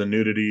gore, the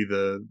nudity,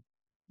 the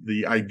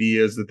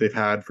ideas that they've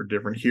had for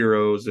different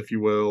heroes, if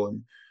you will,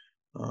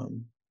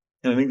 um,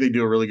 and I think they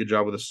do a really good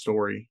job with the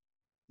story.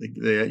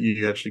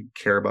 You actually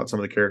care about some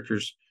of the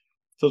characters,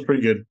 so it's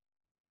pretty good.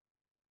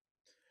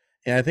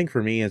 and I think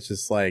for me it's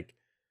just like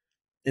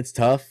it's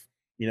tough,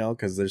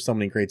 because there's so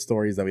many great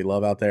stories that we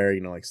love out there,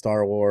 like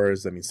Star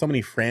Wars. I mean, so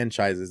many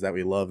franchises that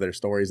we love their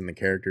stories and the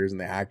characters and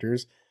the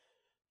actors.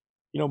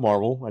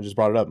 Marvel, I just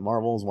brought it up.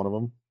 Marvel is one of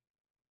them.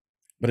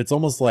 But it's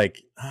almost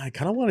like I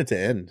kind of want it to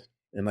end.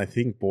 And I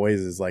think Boys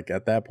is like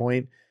at that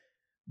point,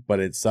 but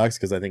it sucks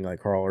because I think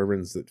like Carl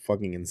Urban's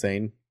fucking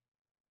insane.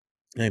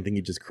 And I think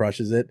he just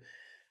crushes it.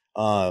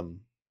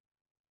 Um,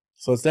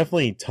 so it's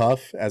definitely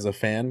tough as a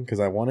fan because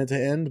I want it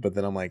to end, but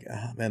then I'm like,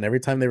 man, every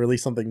time they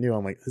release something new,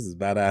 I'm like, this is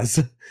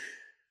badass.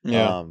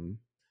 Yeah. um,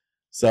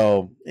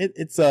 so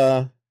it's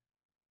a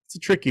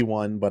tricky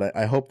one, but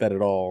I hope that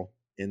it all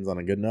ends on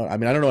a good note. I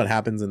mean, I don't know what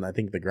happens in I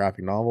think the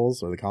graphic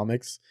novels or the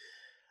comics.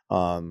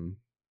 Um,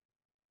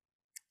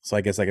 so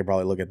I guess I could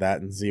probably look at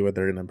that and see what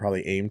they're going to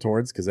probably aim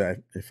towards. Because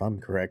if I'm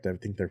correct, I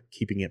think they're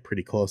keeping it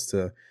pretty close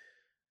to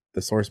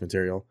the source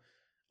material.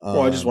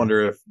 Well, I just Um,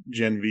 wonder if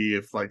Gen V,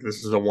 if like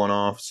this is a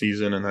one-off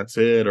season and that's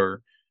it,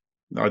 or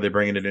are they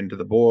bringing it into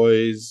the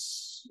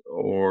boys,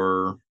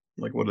 or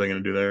like what are they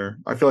going to do there?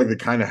 I feel like they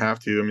kind of have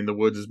to. I mean, the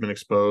woods has been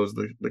exposed.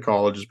 The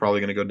college is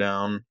probably going to go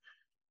down.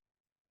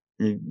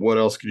 I mean, what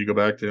else could you go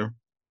back to?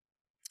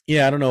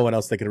 yeah, I don't know what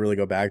else they could really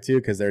go back to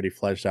because they already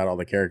fleshed out all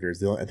the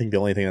characters. I think the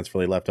only thing that's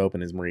really left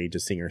open is Marie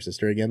just seeing her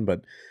sister again,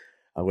 but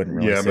I wouldn't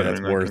really Yeah, say but I that's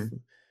mean, that worth.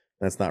 can.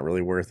 That's not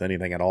really worth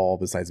anything at all,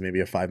 besides maybe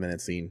a 5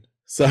 minute scene.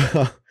 So,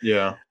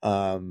 Yeah,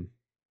 um,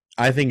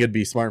 I think it'd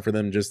be smart for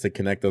them just to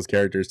connect those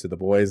characters to the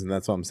boys, and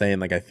that's what I'm saying.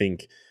 Like, I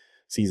think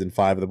season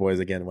 5 of the boys,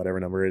 again, whatever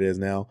number it is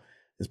now,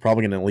 is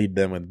probably going to lead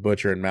them with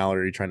Butcher and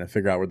Mallory trying to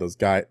figure out where those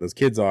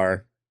kids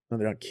are. No,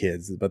 they're not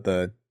kids, but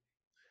the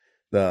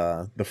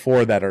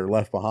four that are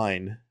left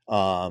behind,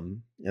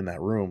 in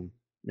that room,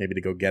 maybe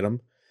to go get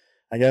them.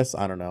 I guess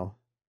I don't know.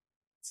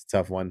 It's a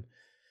tough one.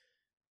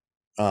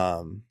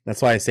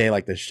 That's why I say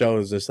like the show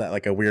is just at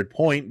like a weird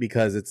point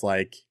because it's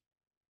like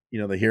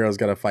the heroes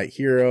got to fight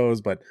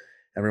heroes, but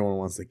everyone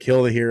wants to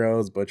kill the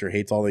heroes. Butcher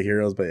hates all the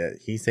heroes, but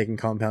he's taking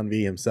Compound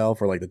V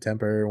himself, or like the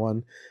temporary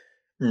one.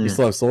 You Mm.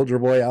 still have Soldier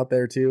Boy out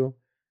there too.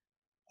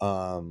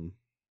 I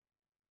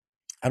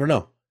don't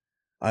know.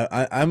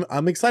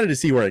 I'm excited to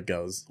see where it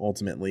goes.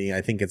 Ultimately,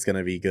 I think it's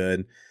gonna be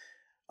good.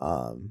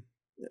 Um,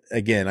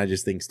 Again, I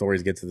just think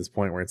stories get to this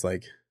point where it's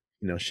like,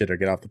 shit or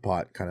get off the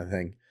pot kind of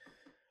thing.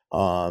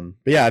 But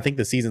yeah, I think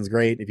the season's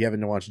great. If you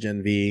haven't watched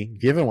Gen V,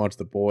 if you haven't watched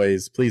The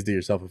Boys, please do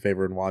yourself a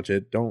favor and watch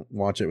it. Don't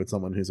watch it with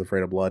someone who's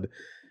afraid of blood.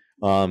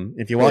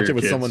 If you Or watch your it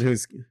with someone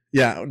kids.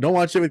 don't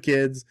watch it with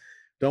kids.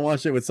 Don't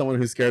watch it with someone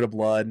who's scared of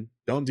blood.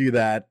 Don't do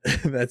that.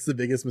 That's the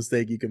biggest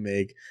mistake you can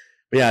make.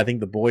 But yeah, I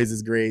think The Boys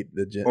is great.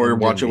 Or And Gen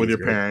watch it V with is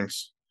your great.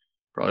 parents.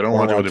 Probably don't Or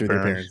watch it with watch your it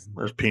with your parents.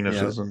 parents. There's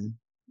Yeah, penises and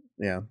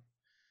yeah,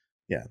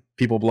 yeah.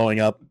 People blowing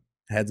up,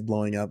 heads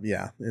blowing up.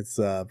 Yeah, it's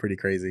pretty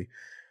crazy.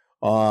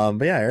 But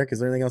yeah, Eric, is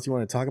there anything else you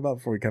want to talk about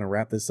before we kind of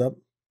wrap this up?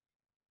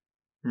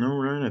 no,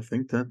 Ryan. I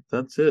think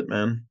that's it,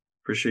 man.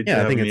 Appreciate you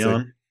Yeah, I think having me it's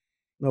on.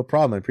 no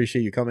problem. I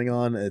appreciate you coming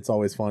on. It's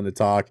always fun to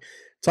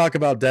talk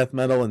about death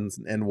metal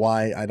and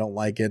why I don't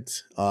like it.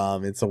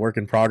 It's a work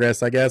in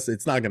progress, I guess.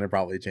 It's not going to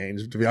probably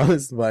change, to be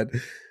honest, but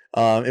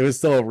it was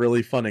still a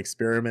really fun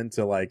experiment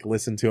to like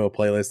listen to a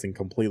playlist and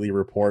completely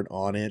report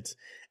on it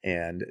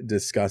and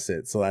discuss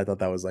it. So I thought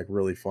that was like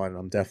really fun.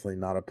 I'm definitely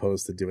not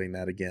opposed to doing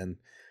that again.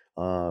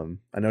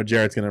 I know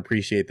Jared's going to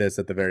appreciate this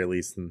at the very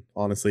least, and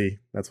honestly,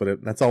 that's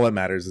all that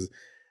matters is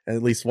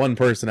at least one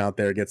person out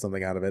there gets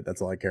something out of it.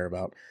 That's all I care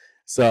about.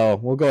 So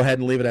we'll go ahead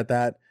and leave it at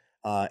that.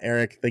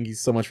 Eric, thank you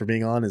so much for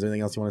being on. Is there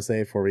anything else you want to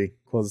say before we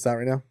close this out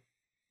right now?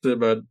 That's it,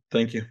 bud.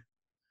 Thank you.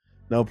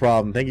 No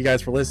problem. Thank you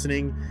guys for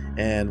listening,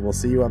 and we'll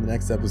see you on the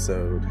next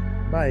episode.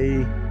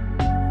 Bye.